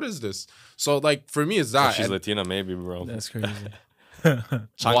 Like, what is this? So, like, for me, it's that. If she's And- Latina, maybe, bro. That's crazy.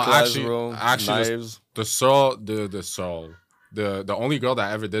 Chanclas, bro, actually, knives. the only girl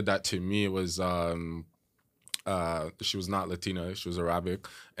that ever did that to me was she was not Latina, she was Arabic,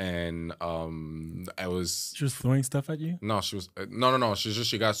 and I was She was throwing stuff at you. no, she was no,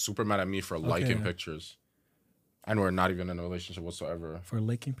 she got super mad at me for liking yeah. pictures, and we're not even in a relationship whatsoever. For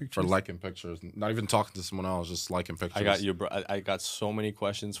liking pictures. For liking pictures, not even talking to someone else, just liking pictures. I got you, bro. I got so many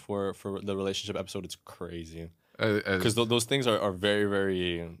questions for the relationship episode. It's crazy. Because those things are very,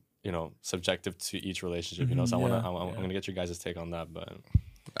 very, subjective to each relationship, So yeah, I'm gonna get your guys' take on that. But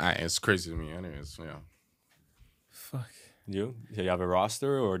it's crazy to me, anyways. Yeah. Fuck. you have a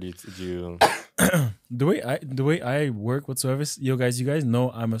roster, or do you? The way I work whatsoever, you guys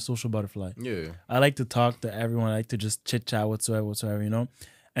know I'm a social butterfly. Yeah. I like to talk to everyone. I like to just chit chat whatsoever.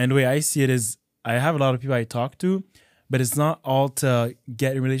 And the way I see it is, I have a lot of people I talk to, but it's not all to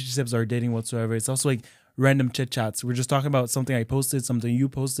get in relationships or dating whatsoever. It's also like random chit chats. We're just talking about something I posted, something you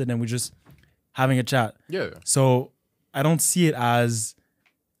posted, and we're just having a chat. Yeah. So I don't see it as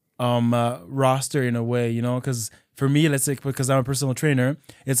roster in a way, because for me, let's say, because I'm a personal trainer,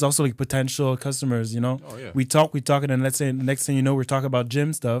 it's also like potential customers, Oh, yeah. We talk, and then let's say the next thing you know, we're talking about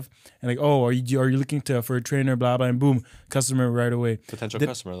gym stuff, and like, oh, are you looking for a trainer, blah blah, and boom, customer right away. Potential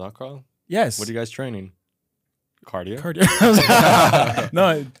customers, huh, Carl? Yes. What are you guys training? Cardio.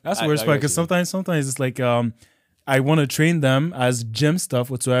 No, that's the worst I part, got because you. sometimes it's like I want to train them as gym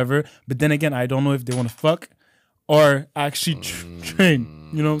stuff whatsoever, but then again, I don't know if they want to fuck or actually train.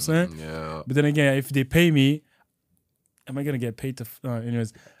 You know what I'm saying? Yeah. But then again, if they pay me, am I gonna get paid to?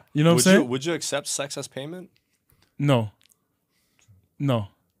 Anyways, you know what I'm saying? Would you accept sex as payment? No.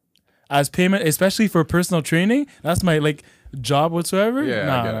 As payment, especially for personal training, that's my job whatsoever. Yeah, I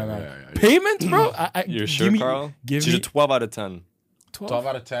Nah. get it. Yeah. Payment, bro. You're sure, Carl? Give She's me a 12 out of 10. 12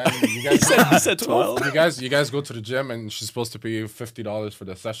 out of 10. You guys, You said 12. you guys go to the gym and she's supposed to pay you $50 for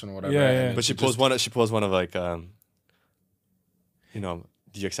the session or whatever. Yeah, and yeah. then But she pulls one of like, do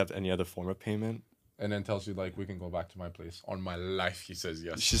you accept any other form of payment? and then tells you like, we can go back to my place. On my life, he says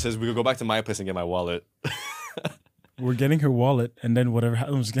yes. She says we could go back to my place and get my wallet. We're getting her wallet, and then whatever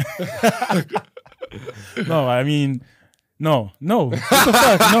happens. No, I mean, no. What the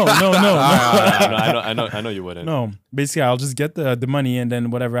fuck? No. I know you wouldn't. No. Basically, I'll just get the money, and then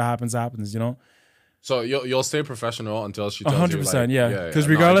whatever happens. So you'll stay professional until she tells you 100%, like, yeah. Because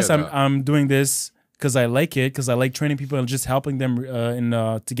no, I regardless, get that. I'm doing this because I like it, because I like training people and just helping them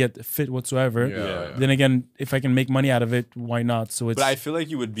to get fit whatsoever. Yeah. Then again, if I can make money out of it, why not? So it's. But I feel like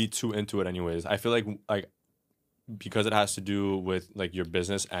you would be too into it anyways. I feel like because it has to do with like your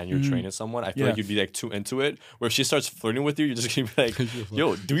business and you're training someone, I feel like you'd be like too into it. Where if she starts flirting with you, you're just gonna be like,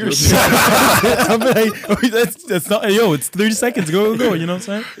 "Yo, do your shit." I'm like, oh, that's not. Yo, it's 30 seconds. Go. You know what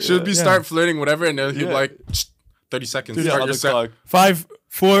I'm saying? Should be start flirting, whatever, and then he'd be like, 30 seconds. Yeah, Start on your the set. clock. 5,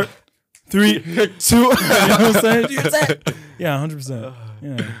 4, 3, 2. You know what I'm saying? Yeah, 100%.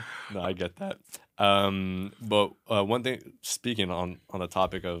 Yeah. No, I get that. But one thing, speaking on the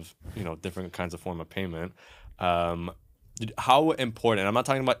topic of different kinds of form of payment, how important? I'm not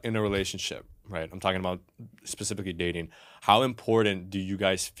talking about in a relationship, right? I'm talking about specifically dating. How important do you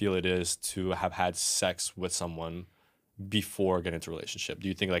guys feel it is to have had sex with someone before getting into a relationship? Do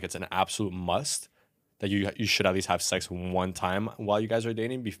you think like it's an absolute must that you should at least have sex one time while you guys are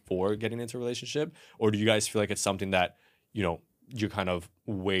dating before getting into a relationship, or do you guys feel like it's something that you kind of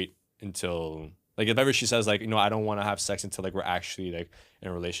wait until? Like if ever she says like, I don't want to have sex until like we're actually like in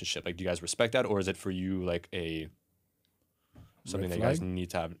a relationship, like do you guys respect that, or is it for you like something that you guys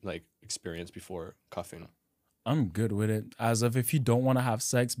need to have like experience before cuffing? I'm good with it. As of if you don't want to have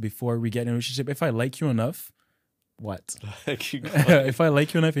sex before we get in a relationship, if I like you enough, what? If I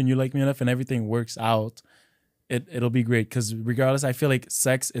like you enough and you like me enough and everything works out, it'll be great. Because regardless, I feel like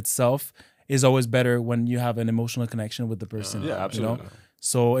sex itself is always better when you have an emotional connection with the person. Yeah, absolutely.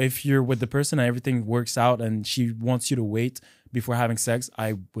 So if you're with the person and everything works out and she wants you to wait before having sex,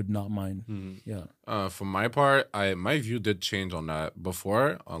 I would not mind. Yeah. For my part, my view did change on that.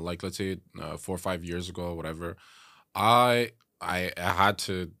 Before, like let's say 4 or 5 years ago, whatever, I had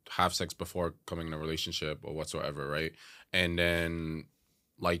to have sex before coming in a relationship or whatsoever, right? And then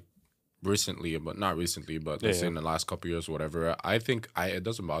like recently, but not recently, but let's say in the last couple of years or whatever, I think it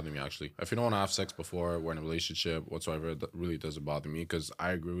doesn't bother me actually. If you don't want to have sex before we're in a relationship whatsoever, that really doesn't bother me, because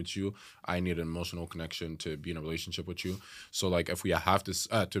I agree with you. I need an emotional connection to be in a relationship with you. So like if we have this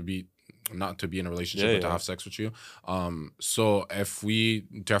not to be in a relationship but to have sex with you, so if we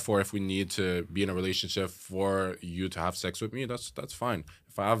need to be in a relationship for you to have sex with me, that's fine.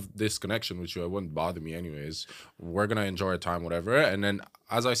 If I have this connection with you, it wouldn't bother me anyways. We're gonna enjoy our time, whatever. And then,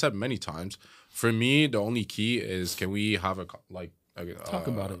 as I said many times, for me the only key is, can we have talk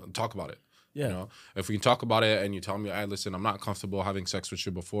about it? Yeah. If we can talk about it and you tell me, hey, listen, I'm not comfortable having sex with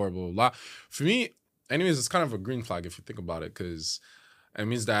you before, blah blah blah. For me, anyways, it's kind of a green flag if you think about it, because it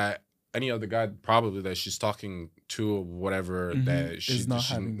means that any other guy probably that she's talking to or whatever that she's not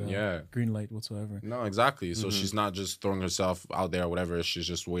having the green light whatsoever. No, exactly. So she's not just throwing herself out there or whatever. She's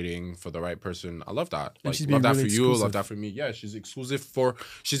just waiting for the right person. I love that. And like, love that really for you. exclusive. Love that for me. Yeah, she's exclusive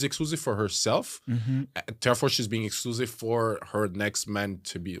for herself. Therefore, she's being exclusive for her next man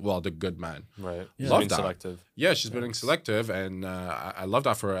to be, well, the good man. Right. Yeah. Love Being that. selective. Yeah, she's being selective, and I love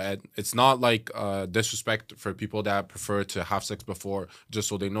that for her. And it's not like disrespect for people that prefer to have sex before, just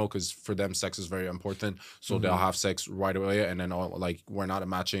so they know, because for them, sex is very important. So they'll have sex right away, and then like we're not a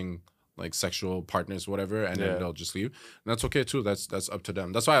matching like sexual partners, whatever, and then they'll just leave. And that's okay too. That's up to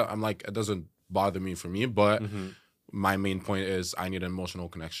them. That's why I'm like, it doesn't bother me for me, but my main point is I need an emotional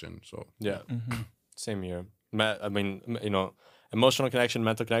connection. So yeah, same here. I mean, emotional connection,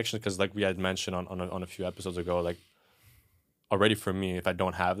 mental connection, because like we had mentioned on a few episodes ago, like already for me, if I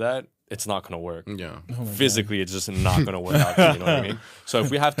don't have that, it's not gonna work. Yeah, physically, it's just not gonna work out. You know what I mean? So if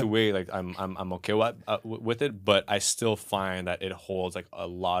we have to wait, like I'm okay with it, but I still find that it holds like a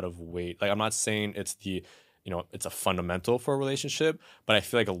lot of weight. Like I'm not saying it's it's a fundamental for a relationship, but I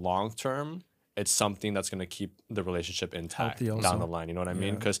feel like a long term, it's something that's gonna keep the relationship intact down the line. You know what I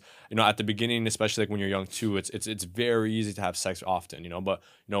mean? Because at the beginning, especially like when you're young too, it's very easy to have sex often. But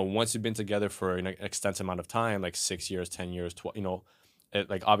once you've been together for an extensive amount of time, like 6 years, 10 years, 12,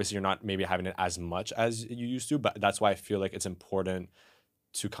 like obviously you're not maybe having it as much as you used to, but that's why I feel like it's important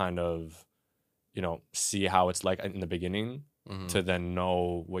to kind of see how it's like in the beginning to then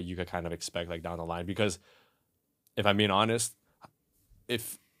know what you could kind of expect like down the line. Because if I'm being honest,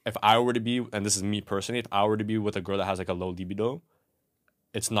 if I were to be, and this is me personally, if I were to be with a girl that has like a low libido,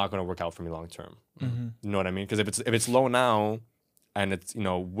 it's not going to work out for me long term. You know what I mean? Because if it's low now, and it's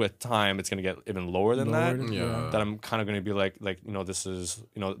with time it's gonna get even lower than that. That I'm kind of gonna be like this is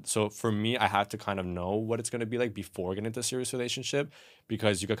So for me, I have to kind of know what it's gonna be like before getting into a serious relationship,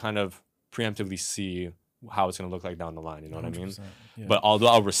 because you could kind of preemptively see how it's gonna look like down the line. You know what I mean? Yeah. But although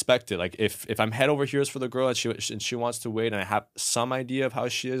I'll respect it, like if I'm head over heels for the girl and she wants to wait, and I have some idea of how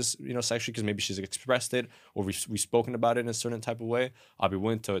she is sexually, because maybe she's expressed it or we've spoken about it in a certain type of way, I'll be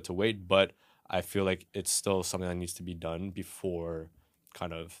willing to wait. But I feel like it's still something that needs to be done before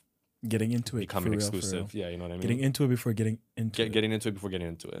kind of Getting into it, becoming for real, exclusive. Yeah, you know what I mean. Getting into it before getting into it. Getting into it before getting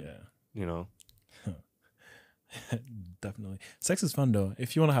into it. Yeah. You know. Definitely. Sex is fun though.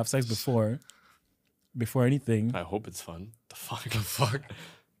 If you want to have sex before anything, I hope it's fun. The fuck. The fuck.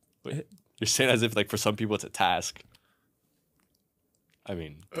 Wait, you're saying as if like for some people it's a task. I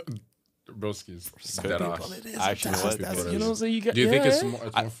mean, Broski's could dead be. off. Actually, you know what? you know what I'm saying? You get, Do you think it's yeah.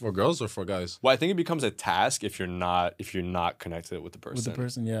 more for girls or for guys? Well, I think it becomes a task if you're not connected with the person. with the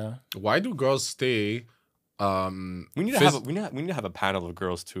person? Yeah. Why do girls stay? We need to have we need to have a panel of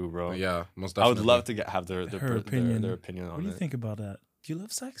girls too, bro. Yeah, most I definitely. would love to have their Her opinion. their opinion on What do you it. think about that? Do you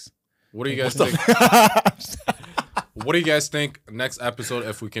love sex? What do you guys think? What do you guys think next episode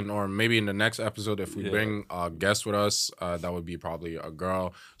if we can, or maybe in the next episode if we bring a guest with us, that would be probably a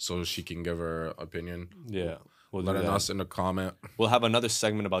girl, so she can give her opinion. Yeah, we'll Let do that. us in the comment. We'll have another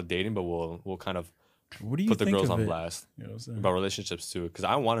segment about dating, but we'll kind of What do you put the think girls of on it? blast You know what I'm saying? about relationships too, because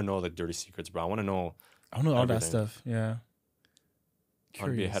I want to know the dirty secrets, bro. I want to know. I don't know all that everything. stuff. Yeah. I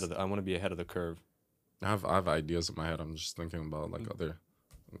want to be Curious. I want to be ahead of the curve. I have ideas in my head. I'm just thinking about like other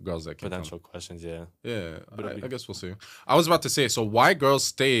girls that can come. Potential questions, yeah. Yeah, But it'll I be- guess we'll see. I was about to say, so why girls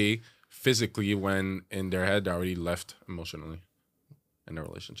stay physically when in their head they're already left emotionally in a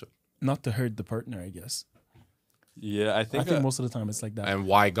relationship? Not to hurt the partner, I guess. Yeah, I I think. think most of the time it's like that. And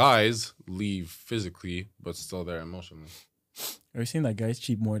why guys leave physically but still there emotionally? Are you saying that guys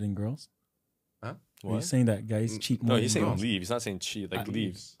cheat more than girls? Are you What? saying that guys cheat more No, than he's saying girls? leave. He's not saying cheat. Like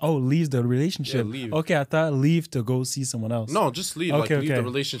leave. Oh, leaves the relationship. Yeah, leave. Okay, I thought leave to go see someone else. No, just leave. Okay, Leave the okay.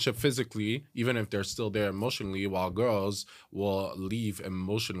 relationship physically, even if they're still there emotionally, while girls will leave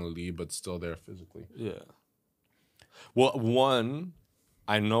emotionally but still there physically. Yeah. Well, one,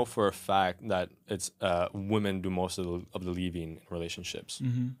 I know for a fact that it's women do most of the leaving in relationships.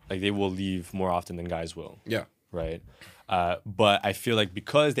 Like they will leave more often than guys will. Yeah. Right. But I feel like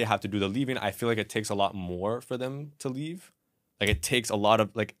because they have to do the leaving, I feel like it takes a lot more for them to leave. Like it takes a lot of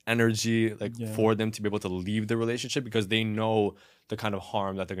like energy for them to be able to leave the relationship because they know the kind of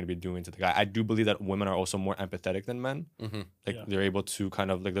harm that they're going to be doing to the guy. I do believe that women are also more empathetic than men. Like they're able to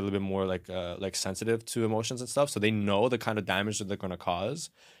kind of like they're a little bit more like sensitive to emotions and stuff. So they know the kind of damage that they're going to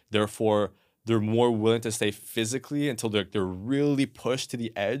cause. Therefore, they're more willing to stay physically until they're really pushed to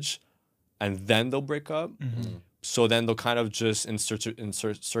the edge, and then they'll break up. So then they'll kind of just in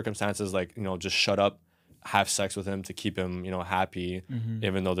circumstances like, you know, just shut up, have sex with him to keep him, you know, happy,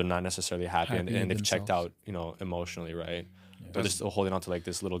 even though they're not necessarily happy and they've themselves. checked out, you know, emotionally, right? They're just still holding on to like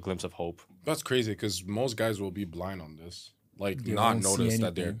this little glimpse of hope. That's crazy because most guys will be blind on this. Like They not won't see notice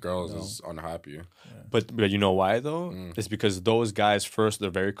that their anything. girls No. is unhappy. But you know why though? It's because those guys, first, they're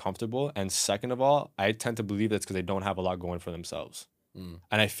very comfortable. And second of all, I tend to believe that's because they don't have a lot going for themselves. And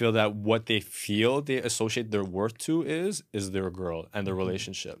I feel that what they feel they associate their worth to is their girl and their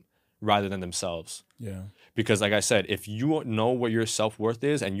relationship rather than themselves. Yeah. Because like I said, if you know what your self-worth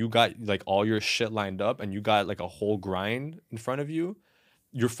is and you got like all your shit lined up and you got like a whole grind in front of you,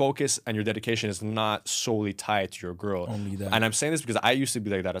 your focus and your dedication is not solely tied to your girl. Only that. And I'm saying this because I used to be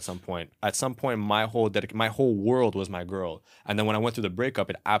like that at some point. At some point, my whole world was my girl. And then when I went through the breakup,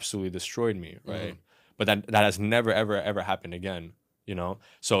 it absolutely destroyed me, right? But that has never, ever, ever happened again, you know?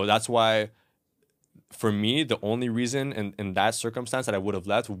 So that's why, for me, the only reason in that circumstance that I would have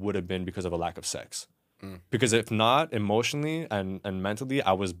left would have been because of a lack of sex. Because if not, emotionally and mentally,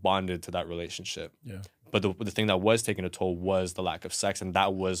 I was bonded to that relationship. Yeah. But the thing that was taking a toll was the lack of sex. And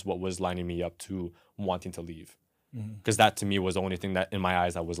that was what was lining me up to wanting to leave. Because that to me was the only thing that in my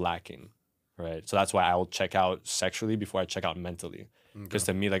eyes that was lacking. Right. So that's why I will check out sexually before I check out mentally. Because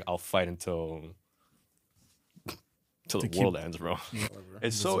to me, like I'll fight until the world ends, bro.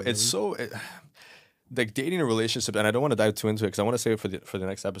 Like dating a relationship, and I don't want to dive too into it because I want to save it for the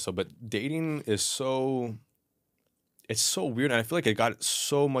next episode. But dating is it's so weird, and I feel like it got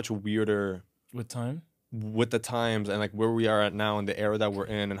so much weirder With time? with the times and like where we are at now and the era that we're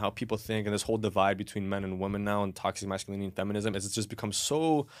in and how people think and this whole divide between men and women now and toxic masculinity and feminism. It's just become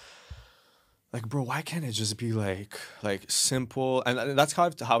so like, bro, why can't it just be like simple? And that's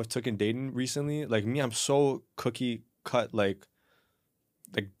how I've taken dating recently. Like me, I'm so cookie cut. Like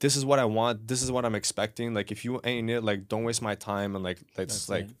this is what I want. This is what I'm expecting. Like if you ain't it, like don't waste my time and let's That's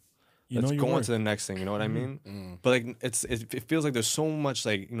like. it. You Let's know your go on worth. to the next thing. You know what I mean? But like it feels like there's so much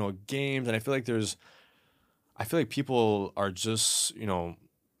like, you know, games, and I feel like people are just, you know,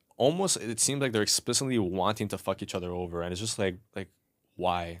 almost, it seems like they're explicitly wanting to fuck each other over, and it's just like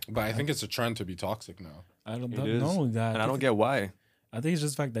why? But I think it's a trend to be toxic now. I don't It know is. that. And I don't get why. I think it's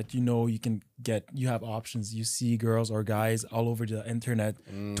just the fact that you have options. You see girls or guys all over the internet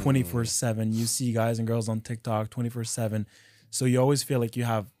 24/7. You see guys and girls on TikTok 24/7. So you always feel like you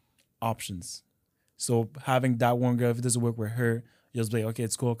have options. So having that one girl, if it doesn't work with her, you'll just be like, okay,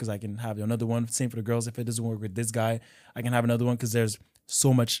 it's cool because I can have another one. Same for the girls. If it doesn't work with this guy, I can have another one because there's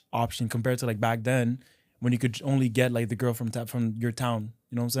so much option compared to like back then when you could only get like the girl from your town.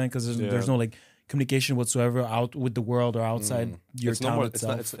 You know what I'm saying? Because there's no like communication whatsoever out with the world or outside your town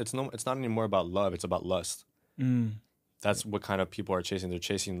itself. It's not anymore about love. It's about lust. That's what kind of people are chasing. They're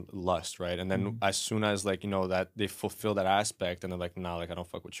chasing lust, right? And then as soon as like, you know, that they fulfill that aspect, and they're like, nah, like I don't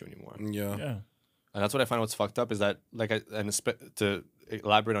fuck with you anymore. Yeah. And that's what I find what's fucked up is that, like, to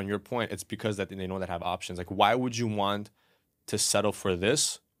elaborate on your point, it's because that they know that have options. Like, why would you want to settle for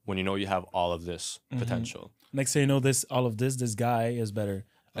this when you know you have all of this potential? Next thing you know, all of this guy is better.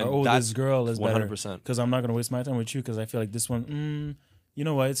 And Or, this girl is 100%. better. Because I'm not going to waste my time with you because I feel like this one, you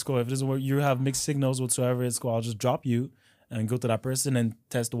know what, it's cool. If it doesn't work, you have mixed signals whatsoever, it's cool. I'll just drop you and go to that person and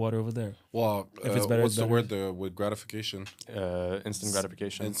test the water over there. Well, if it's better, what's the word there with gratification? Instant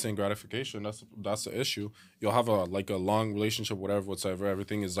gratification. Instant gratification. That's the issue. You'll have a long relationship, whatever, whatsoever.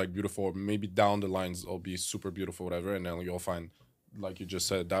 Everything is like beautiful. Maybe down the lines it'll be super beautiful, whatever, and then you'll find, like you just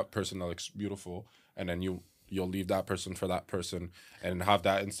said, that person that looks beautiful, and then you'll leave that person for that person and have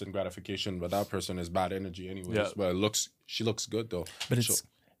that instant gratification. But that person is bad energy anyways. Yeah. But she looks good though. But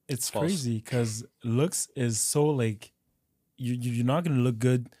it's crazy because looks is so like. You're not going to look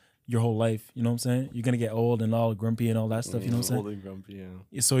good your whole life. You know what I'm saying? You're going to get old and all grumpy and all that stuff. You know what I'm saying? Old and grumpy,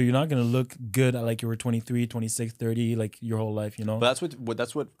 yeah. So you're not going to look good at like you were 23, 26, 30, like your whole life, you know? But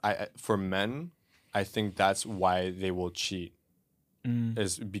that's what for men, I think that's why they will cheat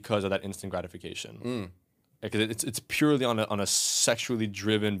is because of that instant gratification. Because it's purely on a sexually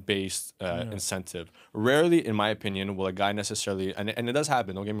driven based incentive. Rarely, in my opinion, will a guy necessarily, and it does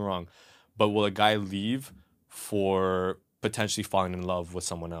happen, don't get me wrong, but will a guy leave for potentially falling in love with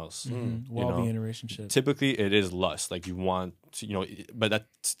someone else while being in a relationship? Typically it is lust, like you want to, you know, but that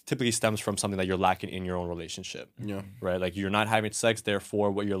typically stems from something that you're lacking in your own relationship, right? Like you're not having sex, therefore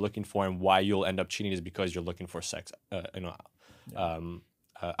what you're looking for and why you'll end up cheating is because you're looking for sex out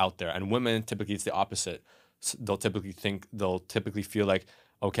there. And women, typically it's the opposite. They'll typically feel like,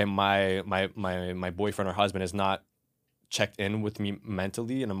 okay, my boyfriend or husband is not checked in with me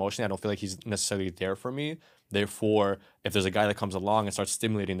mentally and emotionally. I don't feel like he's necessarily there for me. Therefore, if there's a guy that comes along and starts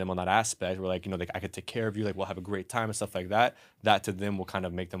stimulating them on that aspect, where like, you know, like I could take care of you, like we'll have a great time and stuff like that, that to them will kind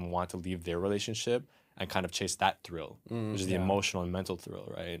of make them want to leave their relationship and kind of chase that thrill, which is the emotional and mental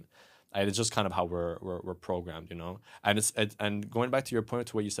thrill, right? And it's just kind of how we're programmed, you know. And going back to your point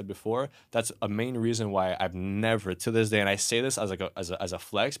to what you said before, that's a main reason why I've never to this day, and I say this as a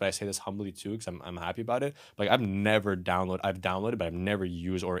flex, but I say this humbly too because I'm happy about it. Like I've downloaded, but I've never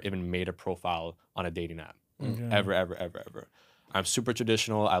used or even made a profile on a dating app, ever. I'm super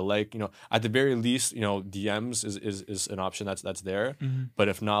traditional. I like, you know, at the very least, you know, DMs is an option that's there. But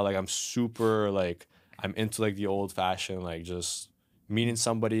if not, like I'm super like I'm into like the old fashioned like just meeting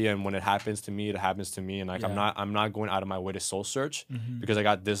somebody, and when it happens to me, it happens to me, and like I'm not going out of my way to soul search because I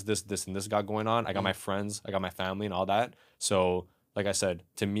got this and this got going on. I got my friends, I got my family, and all that. So like I said,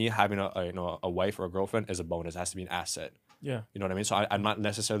 to me, having a wife or a girlfriend is a bonus. It has to be an asset. Yeah, you know what I mean. So I'm not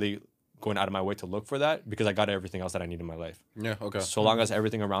necessarily going out of my way to look for that because I got everything else that I need in my life. Yeah, okay. So long as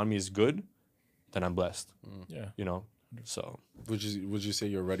everything around me is good, then I'm blessed. Yeah, you know. So would you say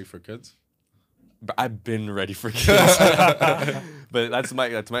you're ready for kids? But I've been ready for kids. But that's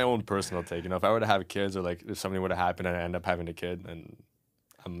my own personal take. You know, if I were to have kids, or like if something were to happen and I end up having a kid, and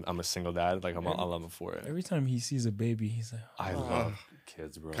I'm a single dad, like I'm for it. Every time he sees a baby, he's like, I love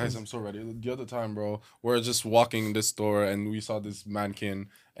kids, bro. Guys, I'm so ready. The other time, bro, we're just walking in this store and we saw this mannequin,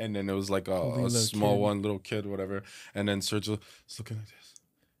 and then it was like a small kid. Little kid, whatever. And then Sergio is looking like this.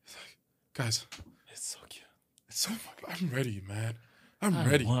 He's like, guys, it's so cute. It's so fucking. I'm ready, man. I'm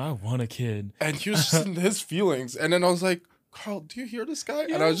ready. I want a kid. And he was just in his feelings. And then I was like, Carl, do you hear this guy?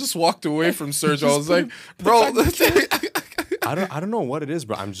 Yeah. And I just walked away from Sergio. I was like, bro. I don't know what it is,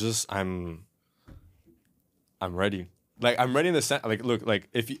 bro. I'm ready. Like, I'm ready in the sense, like, look, like,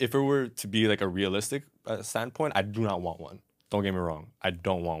 if it were to be, like, a realistic standpoint, I do not want one. Don't get me wrong. I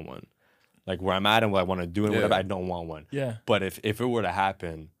don't want one. Like, where I'm at and what I want to do and whatever, I don't want one. Yeah. But if it were to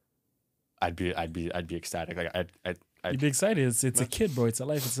happen, I'd be ecstatic. Like, You'd be excited. It's a kid, bro. It's a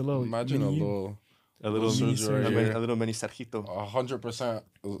life. It's a little. Imagine a little mini Sergito. 100%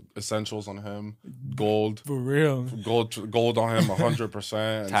 essentials on him. Gold. For real. Gold on him.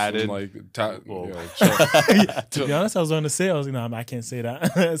 100%. Tatted. To be honest, I was going to say, no, I can't say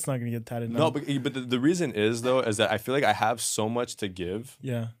that. It's not going to get tatted. No, but the reason is though is that I feel like I have so much to give.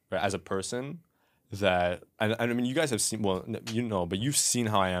 Yeah. Right, as a person. That I mean, you guys have seen, well, you know, but you've seen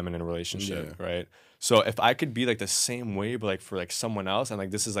how I am in a relationship, right? So if I could be like the same way, but like for like someone else, and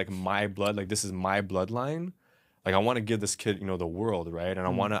like this is like my blood, like this is my bloodline, like I want to give this kid, you know, the world, right? And I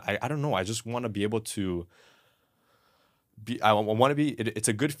want to, I don't know, I just want to be able to be, I want to be, it's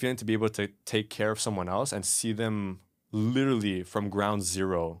a good feeling to be able to take care of someone else and see them literally from ground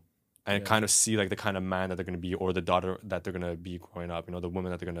zero and kind of see like the kind of man that they're going to be or the daughter that they're going to be growing up, you know, the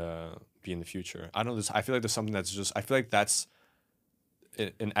woman that they're going to be in the future. I don't know, I feel like there's something that's just, I feel like that's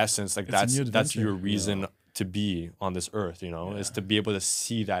in essence, like that's your reason to be on this earth, you know, is to be able to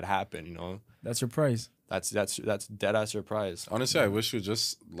see that happen, you know. That's your prize. That's dead ass your prize. Honestly, I wish you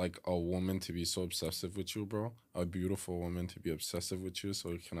just like a woman to be so obsessive with you, bro. A beautiful woman to be obsessive with you, so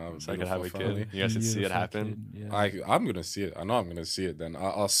you can have a So I can beautiful have a family. kid. You guys can see it happen. Kid, yeah. I'm gonna see it. I know I'm gonna see it. Then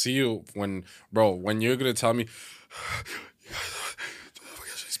I'll see you when, bro. When you're gonna tell me,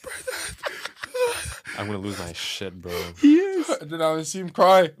 she's pregnant. I'm gonna lose my shit, bro. And then I'll see him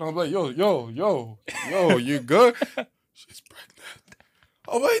cry, and I'm like, yo, you good? She's pregnant.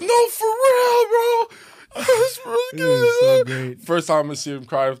 I'm like, no, for real, bro. That's really It is so good. great. First time I'm gonna see him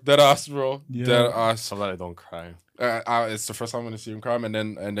cry, dead ass, bro. Yeah. Dead ass. So that I don't cry. It's the first time I'm gonna see him cry, and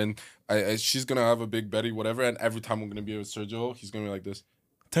then she's gonna have a big belly, whatever. And every time I'm gonna be with Sergio, he's gonna be like this.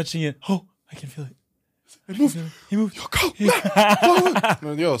 Touching it. Oh, I can feel it. Hey, move. He moved. Yo, go.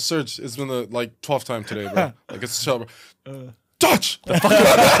 Man, yo, Serge, it's been the 12th time today, bro. Like it's chill, bro. Touch. The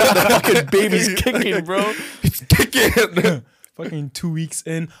fucking baby's kicking, bro. It's kicking. Fucking 2 weeks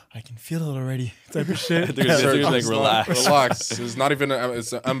in, I can feel it already. Type of shit. Dude, Serge, like it's relax. relax. It's not even.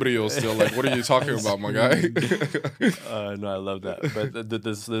 It's an embryo still. Like, what are you talking about, my guy? No, I love that. But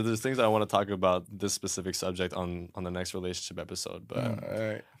there's things I want to talk about this specific subject on the next relationship episode.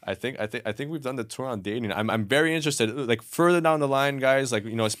 But I think we've done the tour on dating. I'm very interested. Like further down the line, guys. Like,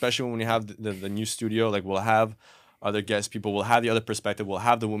 you know, especially when we have the new studio. Like we'll have other guest people, will have the other perspective, will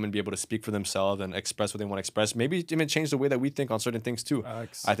have the women be able to speak for themselves and express what they want to express. Maybe even change the way that we think on certain things too. I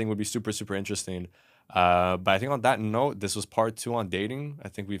think would be super, super interesting. But I think on that note, this was part 2 on dating. I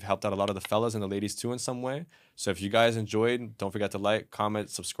think we've helped out a lot of the fellas and the ladies too in some way. So if you guys enjoyed, don't forget to like, comment,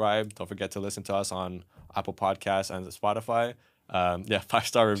 subscribe. Don't forget to listen to us on Apple Podcasts and Spotify.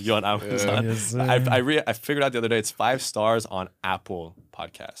 5-star review on Amazon. Yes, I figured out the other day it's 5 stars on Apple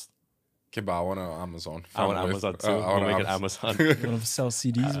Podcast. Okay, but I want Amazon. I want Amazon too. I want to make it Amazon. You want to sell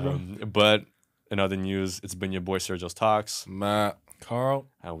CDs, bro? But in other news, it's been your boy Sergio's Talks. Matt. Carl.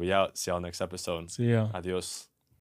 And we out. See y'all next episode. See ya. Adios.